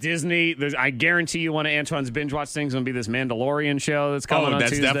 Okay. Disney. I guarantee you one of Antoine's binge watch things is going to be this Mandalorian show that's coming on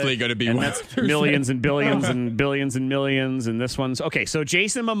that's Tuesday. definitely going to be and one. that's millions and billions and billions and millions. And this one's okay. So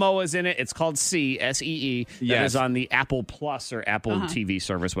Jason Momoa's in it. It's called SEE. That Yes. is on the Apple Plus or Apple TV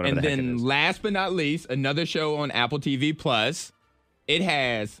service, whatever And the heck it then is. last but not least, another show on Apple TV Plus. It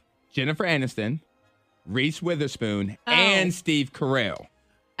has Jennifer Aniston, Reese Witherspoon, and Steve Carell.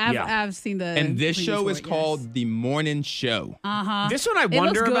 I've seen the. And this previews show for is it, called The Morning Show. Uh-huh. This one I It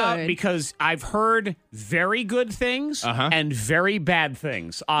wonder looks about good. because I've heard very good things and very bad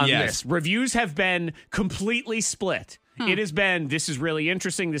things on Yes. this. Reviews have been completely split. It has been, this is really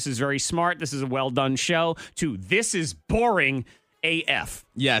interesting, this is very smart, this is a well done show, to this is boring AF.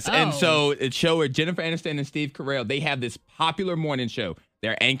 Yes, and so it's a show where Jennifer Aniston and Steve Carell, they have this popular morning show.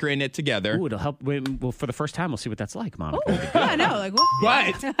 They're anchoring it together. Ooh, it'll help. Well, for the first time, we'll see what that's like, Monica. Yeah, I know. Like,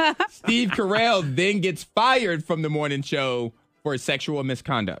 what? But Steve Carell then gets fired from the morning show for sexual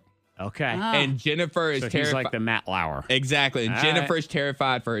misconduct. Okay. And Jennifer is So he's terrified. like the Matt Lauer. Exactly. And All Jennifer's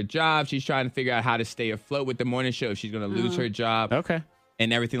terrified for her job. She's trying to figure out how to stay afloat with the morning show if she's going to lose her job. Okay.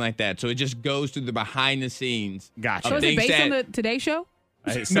 And everything like that. So it just goes through the behind the scenes. Gotcha. So of is it things based on that- the Today Show?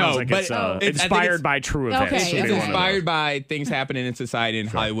 It sounds No, like but it's I think inspired it's- by true events. Okay, Would be It's one of inspired those. by things happening in society in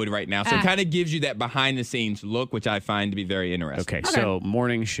Hollywood right now. So it kind of gives you that behind the scenes look, which I find to be very interesting. Okay, so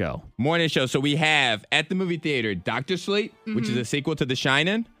morning show. Morning show. So we have at the movie theater Dr. Sleep, which is a sequel to The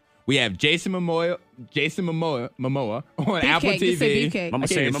Shining. We have Jason Momoa on Apple Beefcake, just say TV. beefcake. Mama I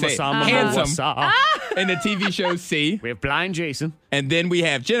say, can't mama say it. saw, mama Handsome. saw. In the TV show C. We have Blind Jason. And then we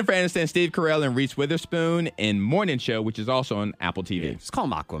have Jennifer Aniston, Steve Carell, and Reese Witherspoon in Morning Show, which is also on Apple TV. Just call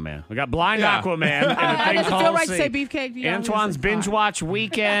him Aquaman. We got Blind Yeah. Aquaman. And a thing Does it called feel right to C. say beefcake? You know, Antoine's it's Binge fine. Watch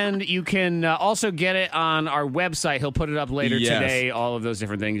Weekend. You can also get it on our website. He'll put it up later Yes. today. All of those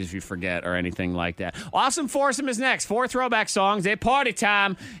different things if you forget or anything like that. Awesome Foursome is next. 4 throwback songs. A party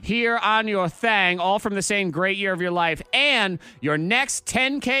time here on your thing. All from the same great year of your life. And your next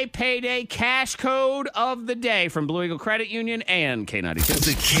 10K payday cash code of the day from Blue Eagle Credit Union and K92.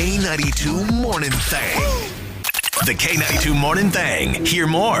 The K92 Morning Thing. The K92 Morning Thing. Hear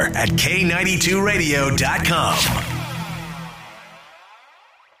more at K92Radio.com.